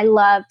 And I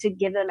love to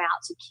give them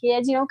out to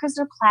kids, because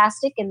they're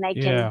plastic and they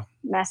can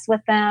mess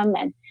with them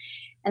and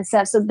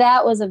stuff. So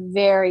that was a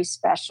very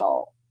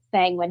special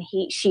thing when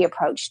she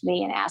approached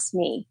me and asked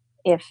me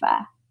if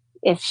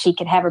she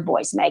could have her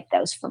boys make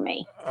those for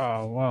me.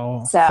 Oh,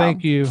 well, so,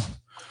 thank you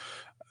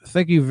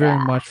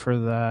very much for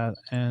that.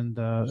 And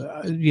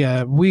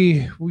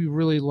we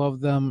really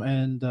love them,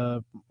 and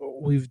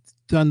we've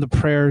done the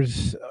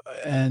prayers,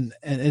 and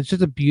it's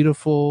just a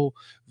beautiful,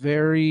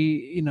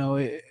 very,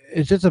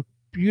 it's just a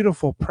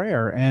beautiful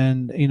prayer.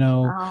 And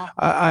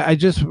I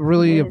just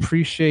really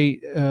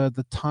appreciate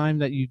the time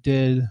that you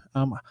did.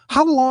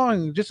 How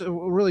long, just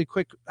really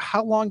quick,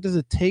 how long does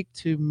it take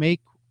to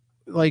make,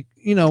 like,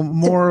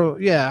 more,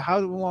 how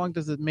long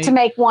does it make to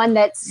make one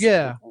that's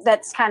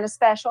kind of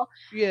special?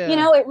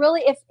 It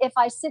really, if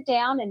I sit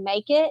down and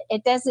make it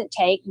doesn't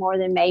take more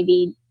than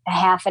maybe a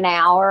half an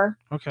hour.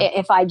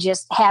 If I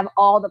just have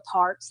all the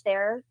parts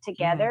there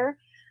together.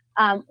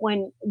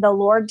 When the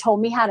Lord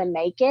told me how to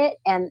make it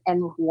and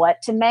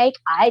what to make,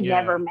 I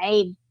never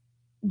made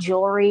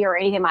jewelry or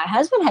anything. My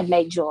husband had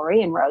made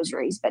jewelry and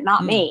rosaries, but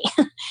not me.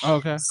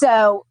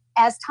 So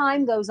as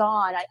time goes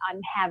on,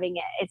 I'm having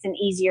it's an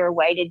easier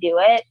way to do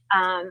it.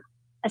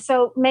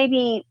 So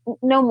maybe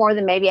no more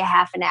than maybe a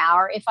half an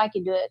hour if I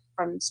could do it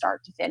from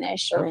start to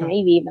finish, or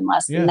maybe even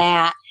less than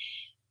that.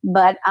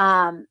 But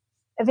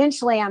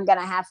eventually I'm going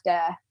to have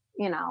to,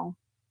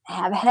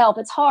 have help.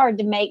 It's hard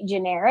to make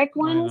generic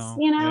ones,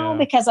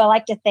 because I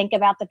like to think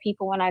about the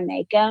people when I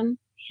make them.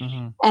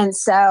 And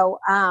so,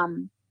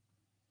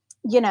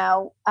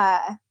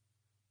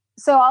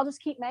 so I'll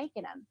just keep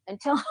making them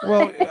until.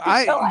 Well,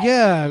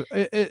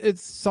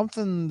 it's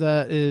something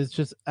that is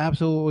just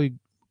absolutely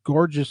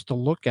gorgeous to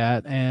look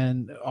at,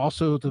 and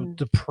also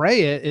to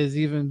pray it is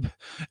even,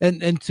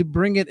 and to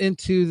bring it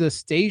into the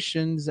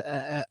stations.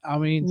 I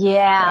mean,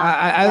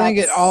 I think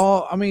it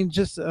all. I mean,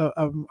 just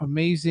a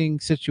amazing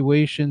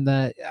situation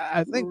that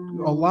I think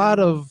a lot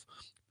of.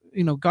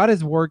 God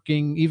is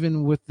working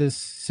even with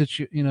this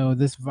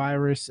this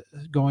virus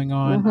going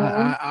on.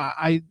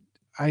 I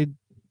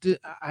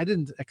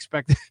didn't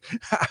expect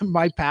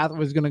my path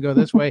was going to go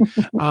this way.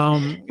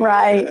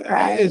 Right.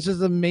 It's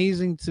just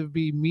amazing to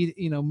be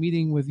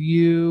meeting with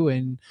you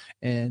and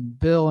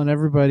Bill and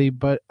everybody.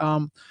 But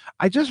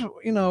I just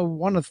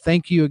want to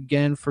thank you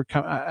again for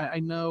coming.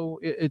 I know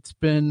it's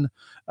been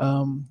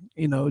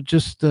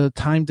just the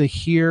time to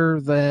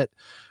hear that,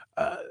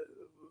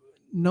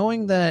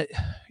 knowing that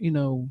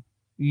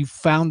you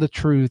found the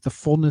truth, the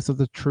fullness of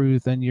the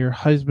truth, and your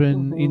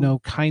husband,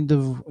 kind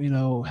of,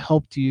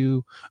 helped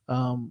you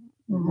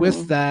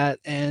with that.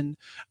 And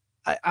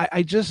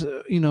I just,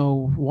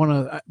 want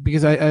to,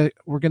 because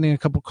we're getting a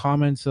couple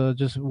comments,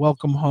 just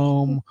welcome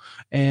home,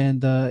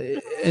 and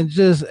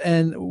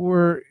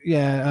we're,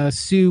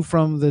 Sue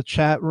from the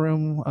chat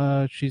room,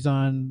 she's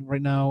on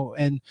right now,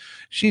 and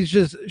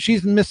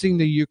she's missing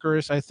the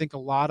Eucharist. I think a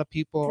lot of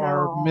people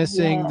are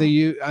missing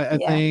I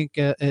think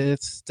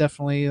it's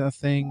definitely a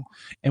thing,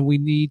 and we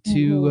need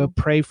to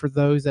pray for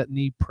those that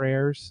need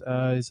prayers,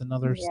 is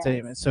another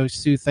statement. So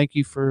Sue, thank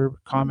you for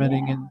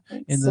commenting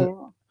in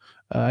the.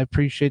 I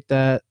appreciate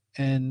that,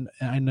 and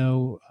I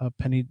know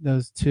Penny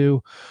does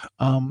too.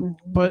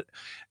 But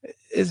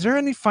is there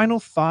any final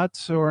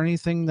thoughts or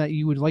anything that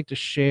you would like to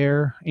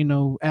share?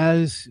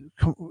 As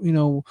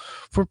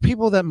for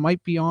people that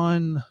might be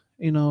on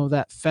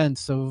that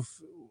fence of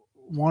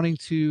wanting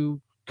to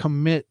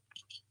commit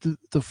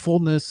the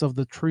fullness of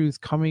the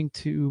truth, coming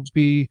to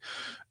be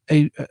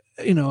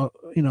into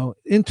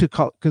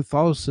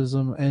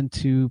Catholicism, and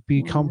to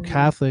become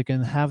Catholic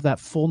and have that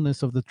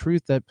fullness of the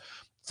truth, that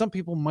some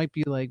people might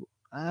be like,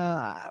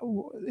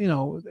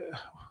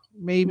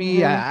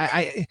 maybe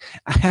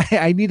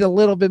I need a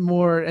little bit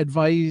more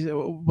advice.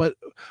 But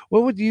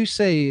what would you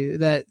say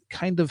that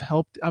kind of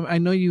helped? I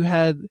know you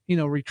had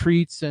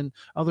retreats and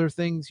other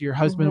things. Your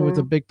husband was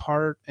a big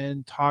part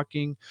in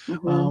talking.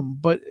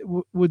 But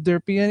would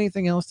there be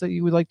anything else that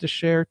you would like to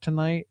share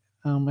tonight?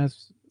 I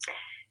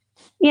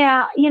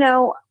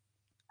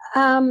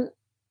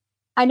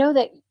know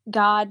that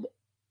God,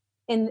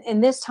 in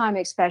this time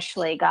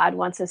especially, God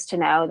wants us to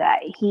know that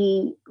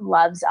he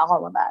loves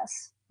all of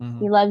us.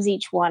 He loves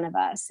each one of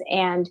us.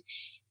 And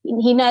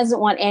he doesn't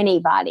want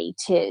anybody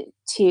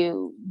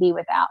to be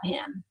without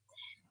him.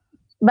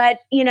 But,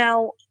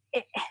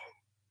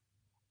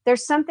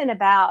 there's something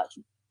about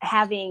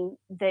having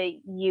the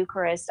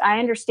Eucharist. I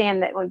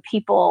understand that when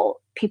people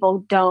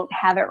don't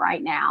have it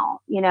right now,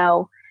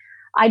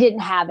 I didn't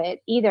have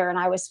it either. And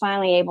I was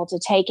finally able to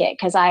take it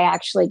because I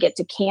actually get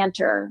to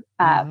cantor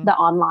the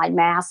online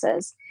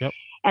masses. Yep.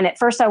 And at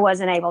first I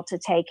wasn't able to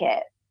take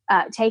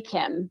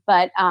him,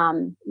 but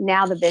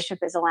now the bishop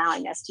is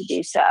allowing us to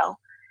do so.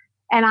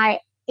 And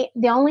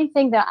the only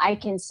thing that I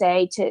can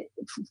say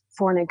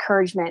for an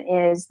encouragement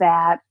is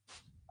that,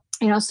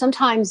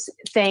 sometimes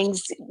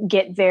things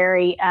get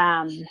very,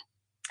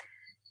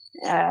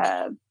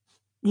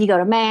 you go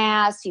to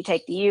mass, you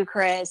take the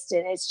Eucharist,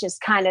 and it's just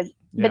kind of,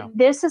 but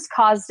this has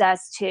caused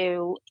us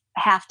to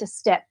have to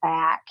step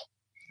back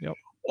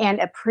and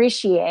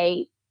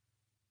appreciate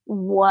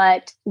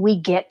what we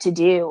get to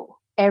do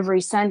every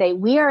Sunday.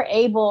 We are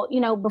able,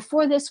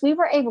 before this, we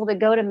were able to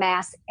go to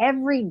mass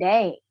every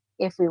day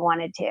if we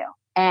wanted to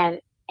and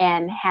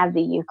have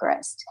the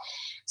Eucharist.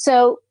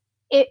 So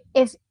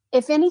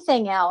if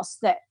anything else,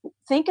 that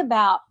think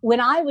about when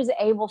I was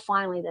able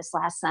finally this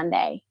last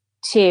Sunday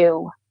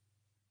to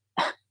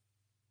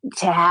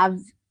have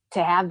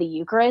the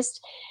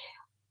Eucharist,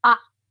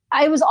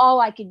 I was all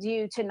I could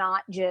do to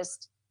not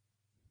just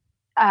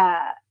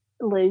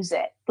lose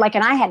it.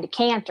 And I had to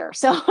cantor,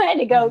 so I had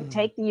to go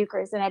take the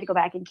Eucharist and I had to go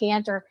back and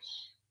cantor.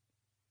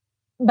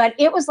 But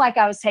it was like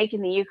I was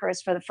taking the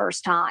Eucharist for the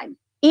first time.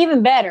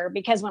 Even better,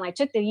 because when I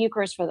took the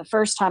Eucharist for the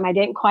first time, I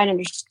didn't quite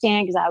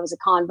understand because I was a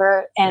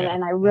convert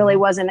and I really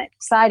wasn't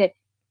excited.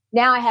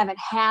 Now I haven't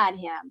had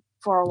him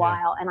for a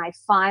while and I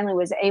finally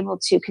was able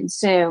to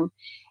consume.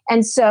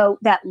 And so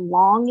that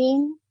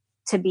longing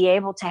to be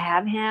able to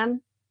have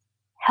him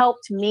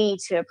helped me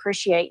to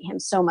appreciate him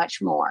so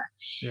much more.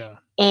 Yeah.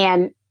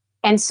 And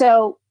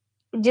so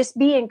just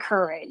be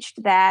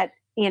encouraged that,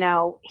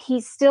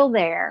 he's still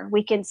there.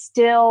 We can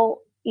still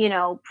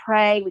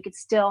pray. We could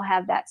still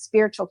have that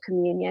spiritual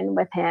communion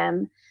with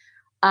him.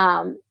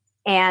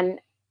 And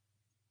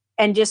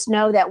just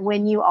know that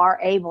when you are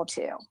able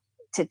to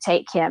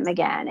take him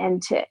again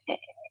and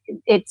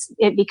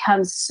it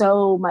becomes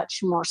so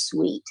much more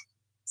sweet,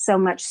 so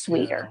much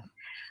sweeter.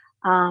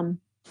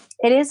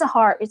 It's a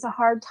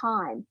hard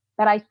time,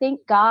 but I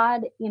think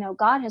God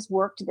has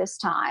worked this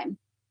time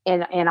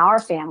in our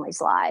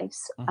family's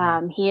lives.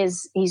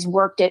 He's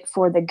worked it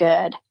for the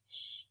good.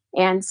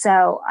 And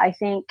so I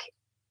think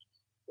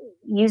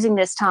using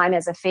this time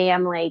as a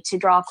family to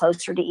draw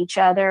closer to each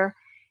other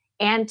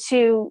and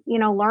to,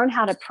 learn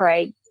how to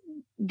pray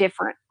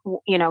different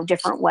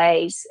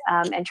ways,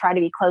 and try to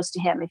be close to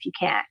him if you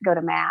can't go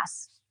to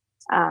mass.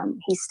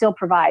 He's still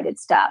provided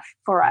stuff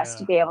for us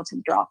to be able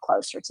to draw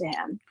closer to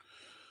him.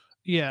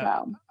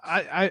 Yeah. So.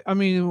 I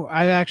mean,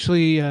 I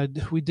actually,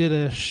 we did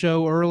a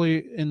show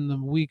early in the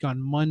week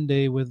on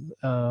Monday with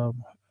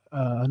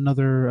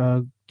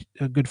another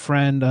a good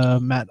friend,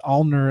 Matt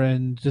Allner,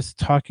 and just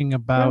talking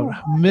about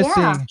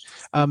missing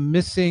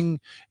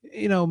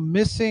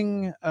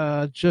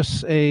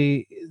just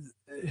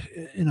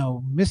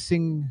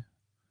missing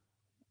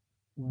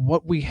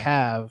what we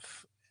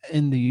have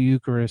in the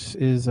Eucharist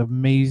is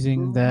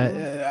amazing. That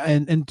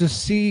and to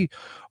see,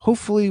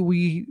 hopefully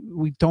we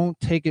don't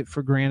take it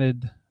for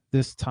granted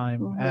this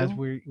time as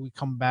we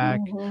come back,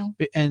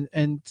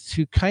 and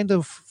to kind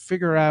of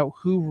figure out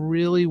who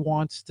really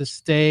wants to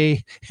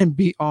stay and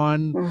be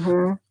on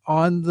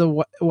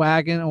the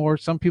wagon, or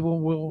some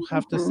people will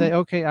have to say,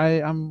 okay,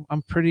 I'm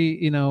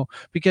pretty,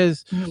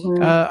 because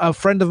a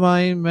friend of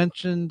mine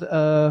mentioned,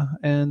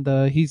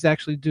 and he's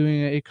actually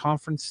doing a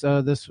conference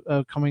this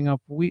coming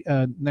up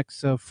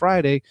next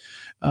Friday,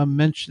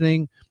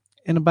 mentioning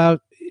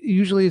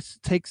usually it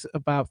takes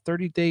about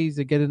 30 days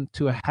to get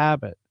into a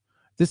habit.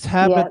 This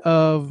habit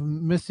of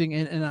missing,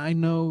 and I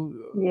know,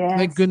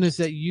 thank goodness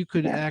that you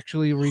could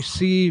actually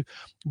receive,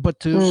 but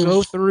to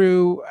go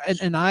through,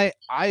 and I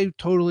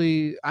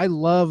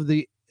love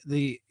the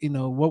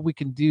what we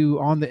can do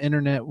on the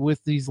internet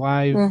with these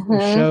live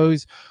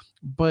shows,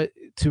 but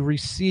to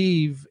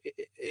receive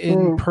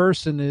in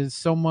person is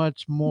so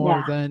much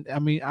more than, I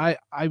mean,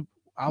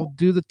 I'll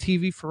do the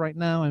TV for right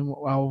now, and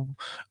I'll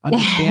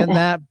understand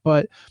that,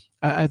 but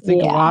I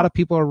think a lot of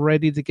people are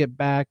ready to get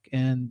back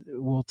and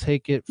will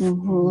take it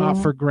not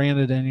for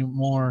granted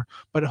anymore.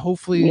 But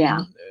hopefully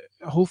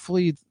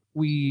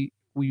we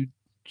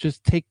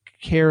just take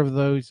care of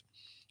those,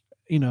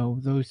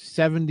 those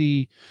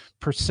 70%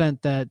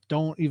 that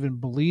don't even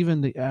believe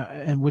in the,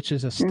 and which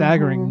is a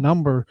staggering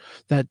number,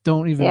 that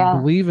don't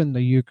even believe in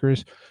the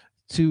Eucharist,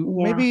 to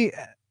maybe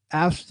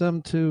ask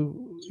them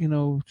to,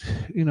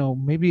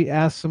 maybe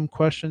ask some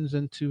questions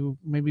and to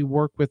maybe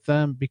work with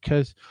them,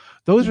 because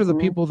those are the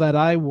people that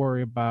I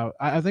worry about.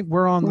 I think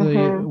we're on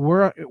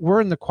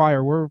we're in the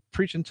choir. We're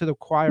preaching to the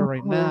choir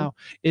right now.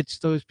 It's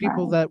those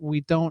people that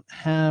we don't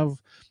have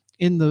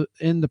in the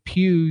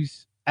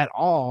pews at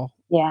all,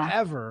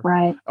 ever,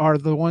 are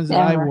the ones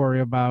that I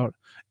worry about.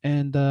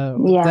 And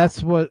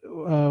that's what,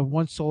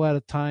 one soul at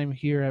a time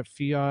here at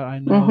Fiat. I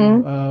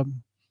know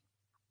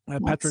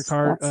Patrick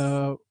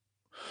Hart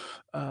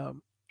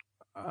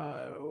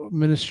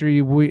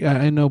ministry.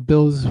 I know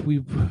Bill's.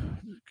 We've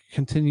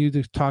continued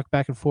to talk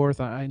back and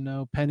forth. I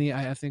know Penny.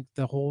 I think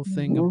the whole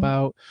thing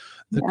about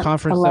the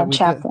conference that we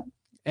did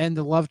and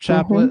the Love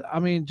Chaplet. I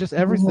mean, just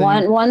everything.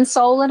 One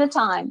soul at a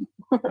time.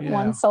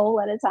 One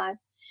soul at a time.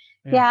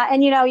 Yeah.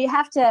 And you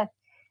have to,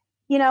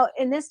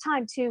 in this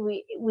time too,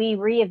 we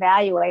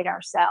reevaluate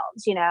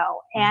ourselves,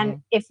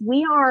 and if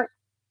we aren't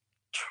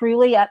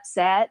truly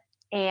upset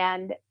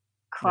and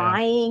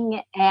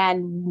crying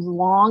and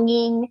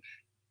longing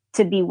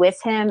to be with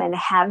him and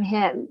have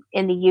him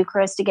in the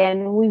Eucharist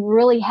again, we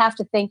really have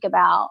to think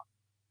about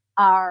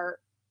are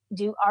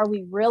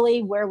we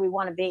really where we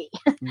want to be?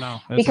 No,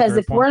 because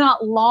if we're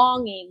not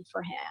longing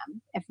for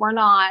him, if we're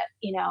not,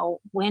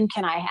 when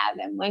can I have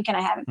him? When can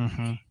I have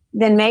him?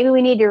 Then maybe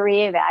we need to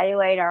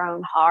reevaluate our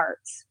own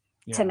hearts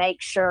to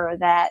make sure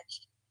that,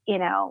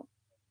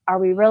 are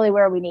we really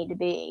where we need to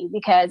be?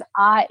 Because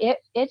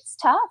it's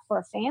tough for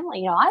a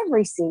family. I've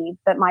received,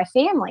 but my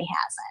family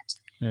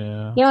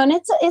hasn't. Yeah. And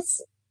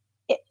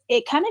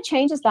it kind of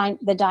changes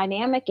the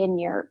dynamic in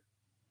your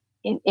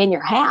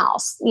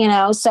house.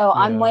 So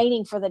I'm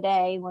waiting for the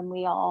day when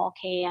we all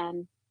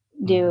can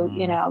do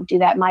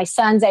that. My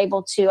son's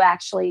able to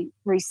actually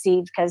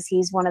receive, because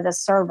he's one of the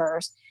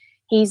servers.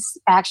 He's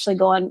actually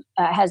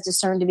has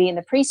discerned to be in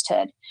the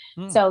priesthood.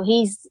 So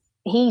he's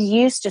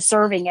used to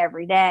serving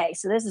every day.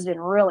 So this has been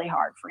really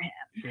hard for him.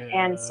 Yeah.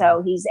 And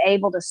so he's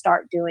able to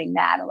start doing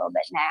that a little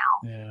bit now.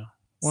 Yeah.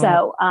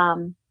 Well,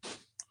 so,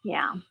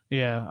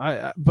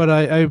 yeah. But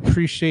I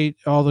appreciate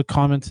all the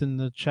comments in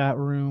the chat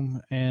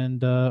room.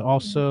 And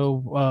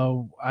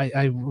also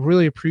I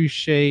really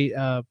appreciate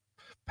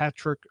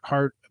Patrick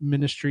Hart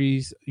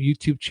Ministries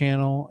YouTube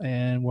channel,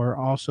 and we're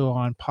also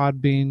on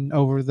Podbean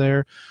over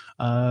there.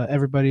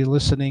 Everybody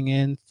listening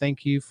in,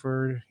 thank you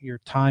for your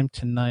time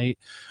tonight.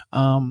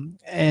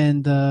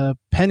 And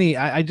Penny,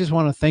 I just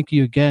want to thank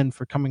you again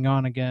for coming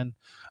on again.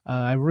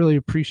 I really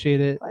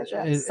appreciate it.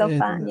 Pleasure. It's so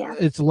fun. Yeah.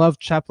 It's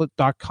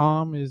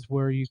lovechaplet.com is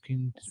where you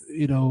can,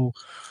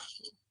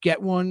 get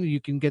one.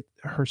 You can get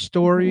her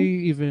story,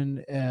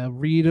 even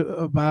read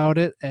about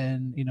it,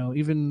 and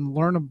even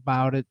learn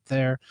about it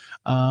there.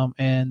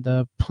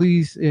 And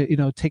please,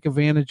 take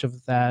advantage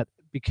of that,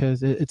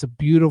 because it's a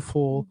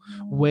beautiful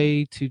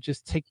way to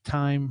just take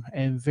time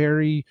and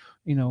very,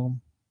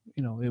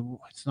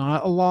 it's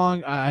not a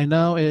long. I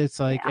know it's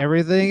like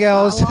everything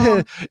else.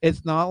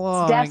 It's not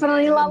long. It's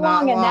definitely not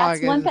long, and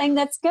that's one thing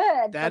that's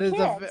good. That is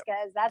kids,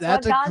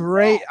 that's a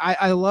great.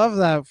 I love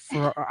that.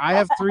 I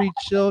have 3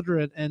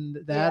 children, and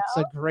that's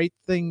a great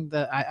thing.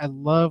 That I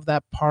love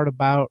that part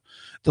about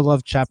the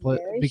Love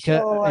Chaplet,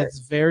 because it's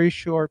very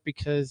short.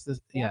 Because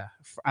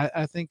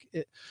I think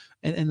it,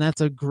 and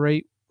that's a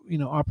great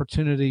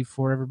opportunity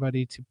for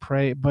everybody to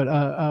pray.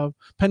 But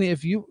Penny,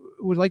 if you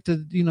would like to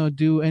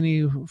do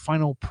any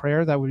final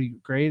prayer, that would be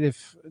great.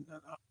 If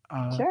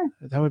sure,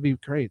 that would be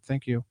great.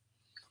 Thank you.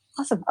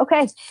 Awesome.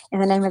 Okay. In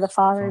the name of the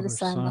Father, the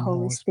Son, and the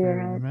Holy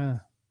Spirit. Amen.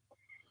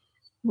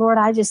 Lord,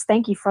 I just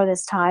thank you for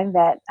this time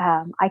that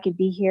I could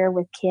be here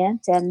with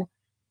Kent, and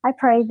I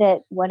pray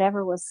that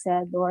whatever was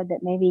said, Lord,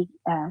 that maybe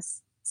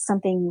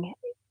something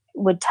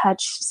would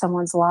touch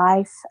someone's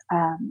life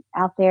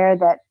out there,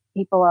 that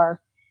people are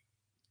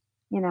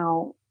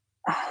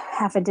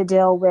having to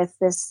deal with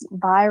this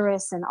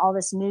virus and all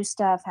this new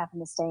stuff, having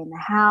to stay in the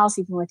house,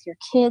 even with your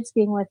kids,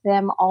 being with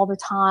them all the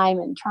time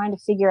and trying to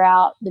figure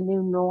out the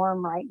new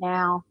norm right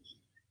now.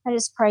 I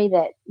just pray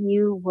that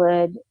you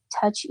would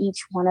touch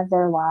each one of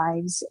their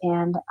lives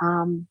and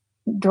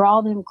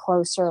draw them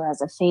closer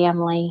as a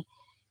family.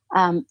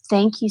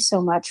 Thank you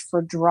so much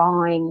for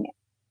drawing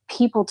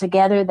people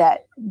together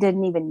that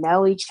didn't even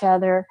know each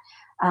other,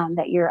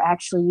 that you're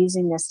actually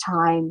using this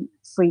time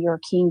for your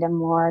kingdom,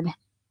 Lord.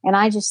 And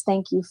I just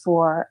thank you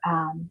for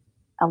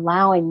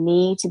allowing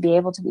me to be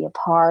able to be a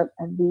part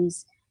of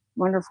these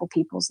wonderful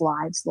people's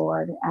lives,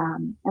 Lord.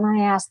 And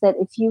I ask that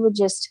if you would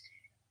just,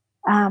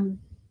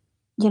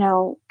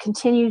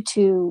 continue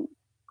to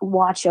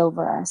watch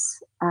over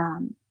us,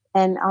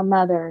 and our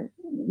mother,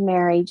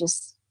 Mary,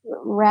 just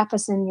wrap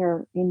us in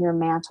your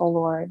mantle,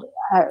 Lord,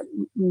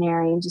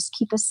 Mary, and just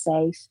keep us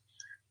safe.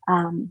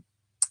 And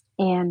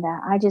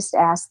I just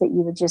ask that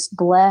you would just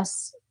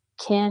bless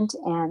Kent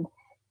and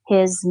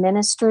his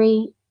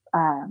ministry,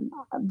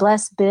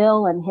 bless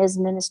Bill and his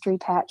ministry,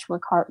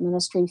 Patchwork Heart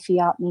Ministry,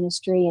 Fiat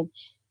Ministry, and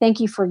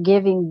thank you for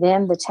giving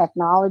them the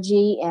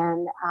technology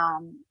and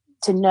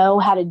to know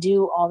how to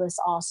do all this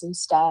awesome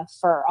stuff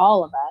for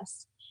all of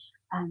us.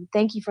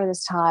 Thank you for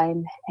this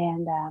time,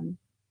 and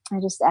I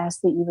just ask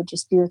that you would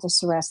just be with us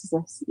the rest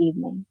of this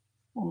evening.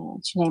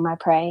 In your name I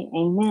pray.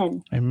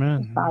 Amen.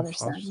 Amen. Father,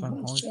 Son,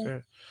 Holy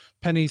Spirit.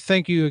 Penny,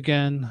 thank you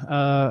again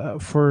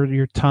for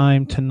your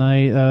time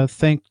tonight.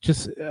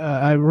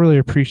 I really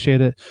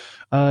appreciate it.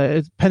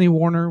 It's Penny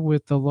Warner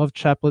with the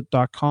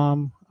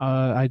lovechaplet.com.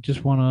 I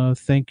just want to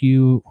thank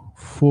you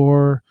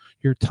for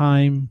your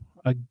time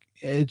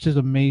it's just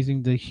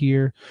amazing to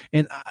hear.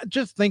 And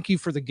just thank you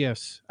for the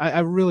gifts. I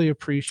really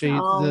appreciate.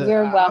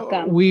 You're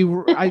welcome.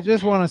 I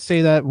just want to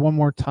say that one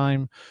more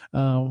time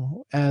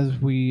as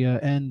we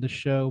end the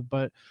show.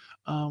 But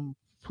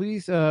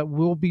please,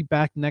 we'll be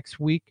back next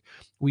week.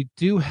 We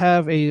do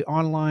have a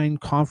online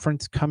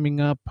conference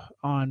coming up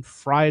on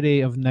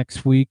Friday of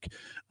next week.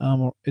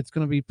 It's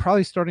going to be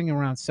probably starting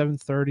around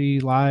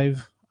 7:30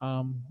 live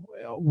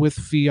with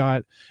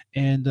Fiat,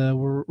 and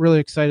we're really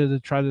excited to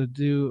try to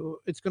do.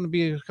 It's going to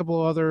be a couple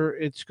of other.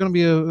 It's going to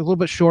be a little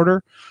bit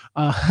shorter,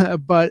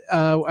 but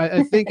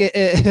I think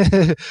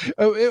it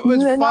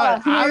was fun.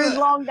 Not a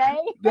long day.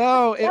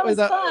 No, it was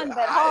fun,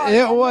 but hard.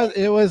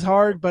 It was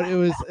hard, but it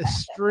was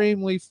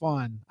extremely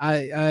fun.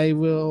 I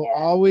will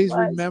always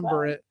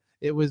remember it.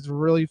 It was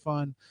really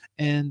fun,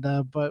 and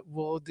but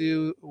we'll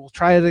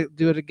try to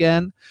do it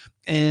again,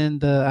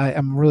 and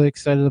I'm really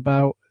excited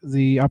about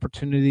the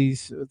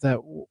opportunities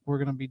that we're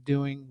going to be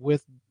doing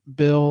with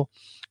Bill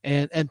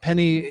and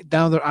Penny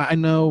down there. I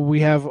know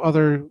we have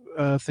other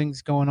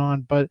things going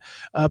on, but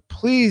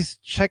please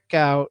check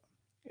out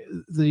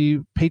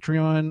the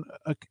Patreon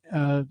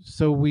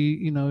so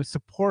we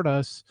support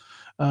us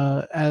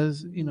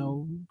as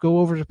go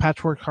over to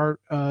Patchwork Heart,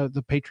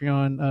 the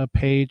Patreon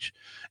page,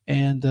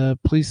 and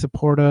please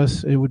support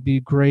us. It would be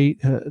great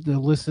to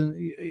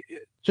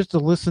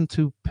listen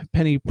to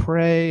Penny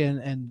pray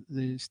and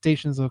the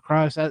Stations of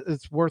Christ.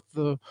 It's worth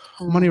the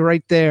money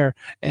right there.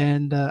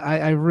 And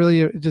I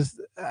really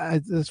just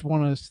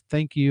want to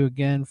thank you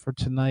again for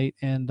tonight.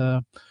 And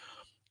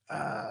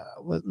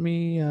let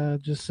me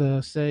just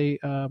say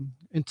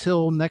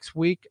until next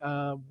week,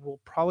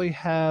 we'll probably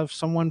have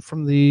someone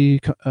from the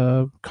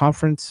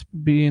conference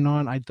being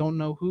on. I don't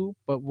know who,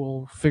 but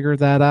we'll figure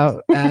that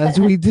out as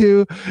we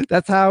do.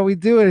 That's how we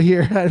do it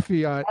here at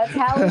Fiat. That's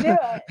how we do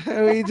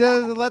it. We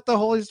just let the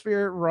Holy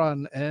Spirit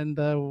run, and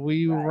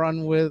we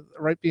run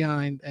right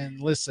behind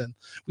and listen.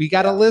 We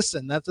got to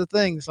listen. That's the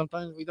thing.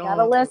 Sometimes we don't.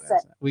 Gotta listen.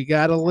 We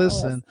got to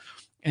listen.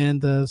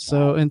 And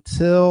so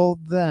until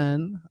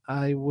then,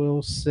 I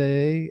will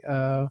say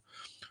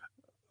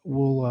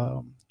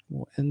we'll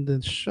end the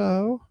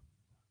show,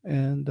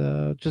 and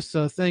just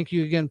thank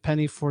you again,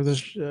 Penny, for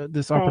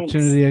this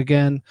opportunity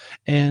again.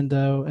 And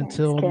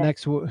until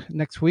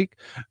next week,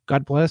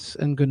 God bless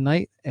and good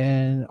night.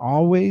 And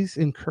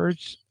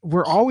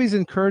we're always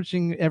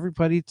encouraging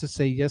everybody to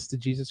say yes to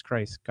Jesus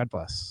Christ. God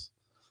bless.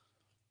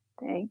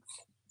 Thanks.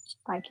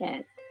 I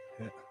can't.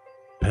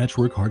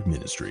 Patchwork Heart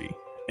Ministry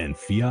and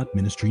Fiat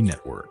Ministry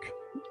Network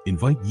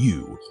invite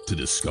you to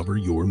discover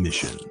your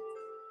mission,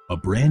 a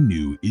brand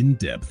new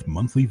in-depth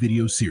monthly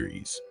video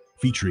series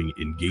featuring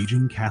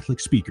engaging Catholic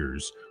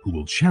speakers who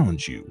will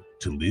challenge you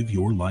to live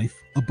your life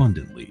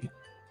abundantly.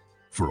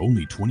 For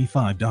only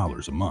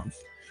 $25 a month,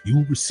 you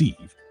will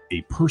receive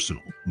a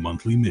personal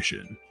monthly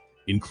mission,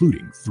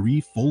 including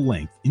 3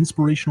 full-length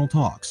inspirational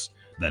talks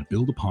that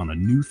build upon a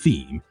new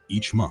theme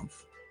each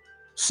month.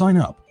 Sign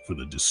up for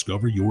the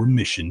Discover Your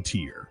Mission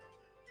tier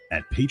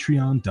at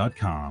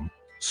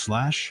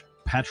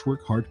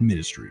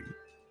patreon.com/patchworkheartministry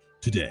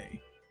today.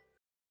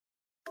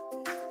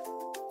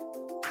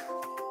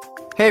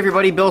 Hey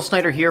everybody, Bill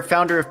Snyder here,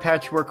 founder of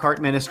Patchwork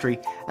Heart Ministry,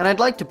 and I'd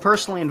like to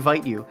personally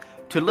invite you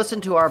to listen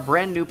to our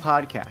brand new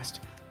podcast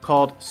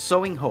called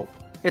Sowing Hope.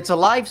 It's a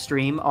live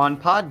stream on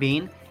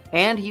Podbean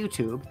and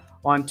YouTube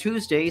on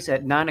Tuesdays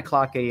at 9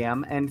 o'clock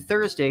a.m. and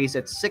Thursdays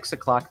at 6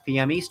 o'clock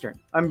p.m. Eastern.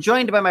 I'm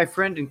joined by my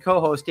friend and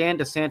co-host Dan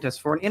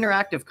DeSantis for an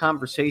interactive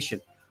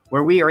conversation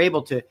where we are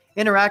able to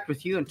interact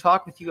with you and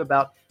talk with you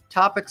about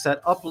topics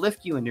that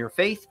uplift you in your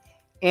faith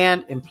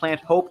and implant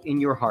hope in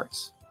your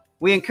hearts.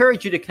 We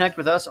encourage you to connect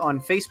with us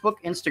on Facebook,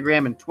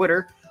 Instagram, and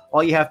Twitter.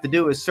 All you have to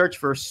do is search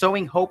for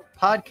Sowing Hope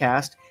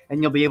Podcast,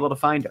 and you'll be able to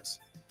find us.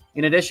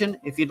 In addition,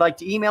 if you'd like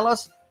to email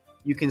us,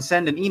 you can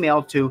send an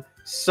email to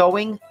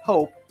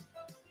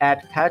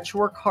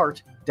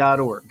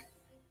sowinghope@patchworkheart.org.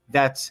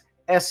 That's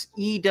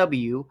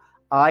SEWING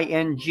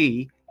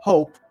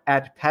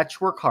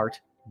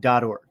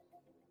hope@patchworkheart.org.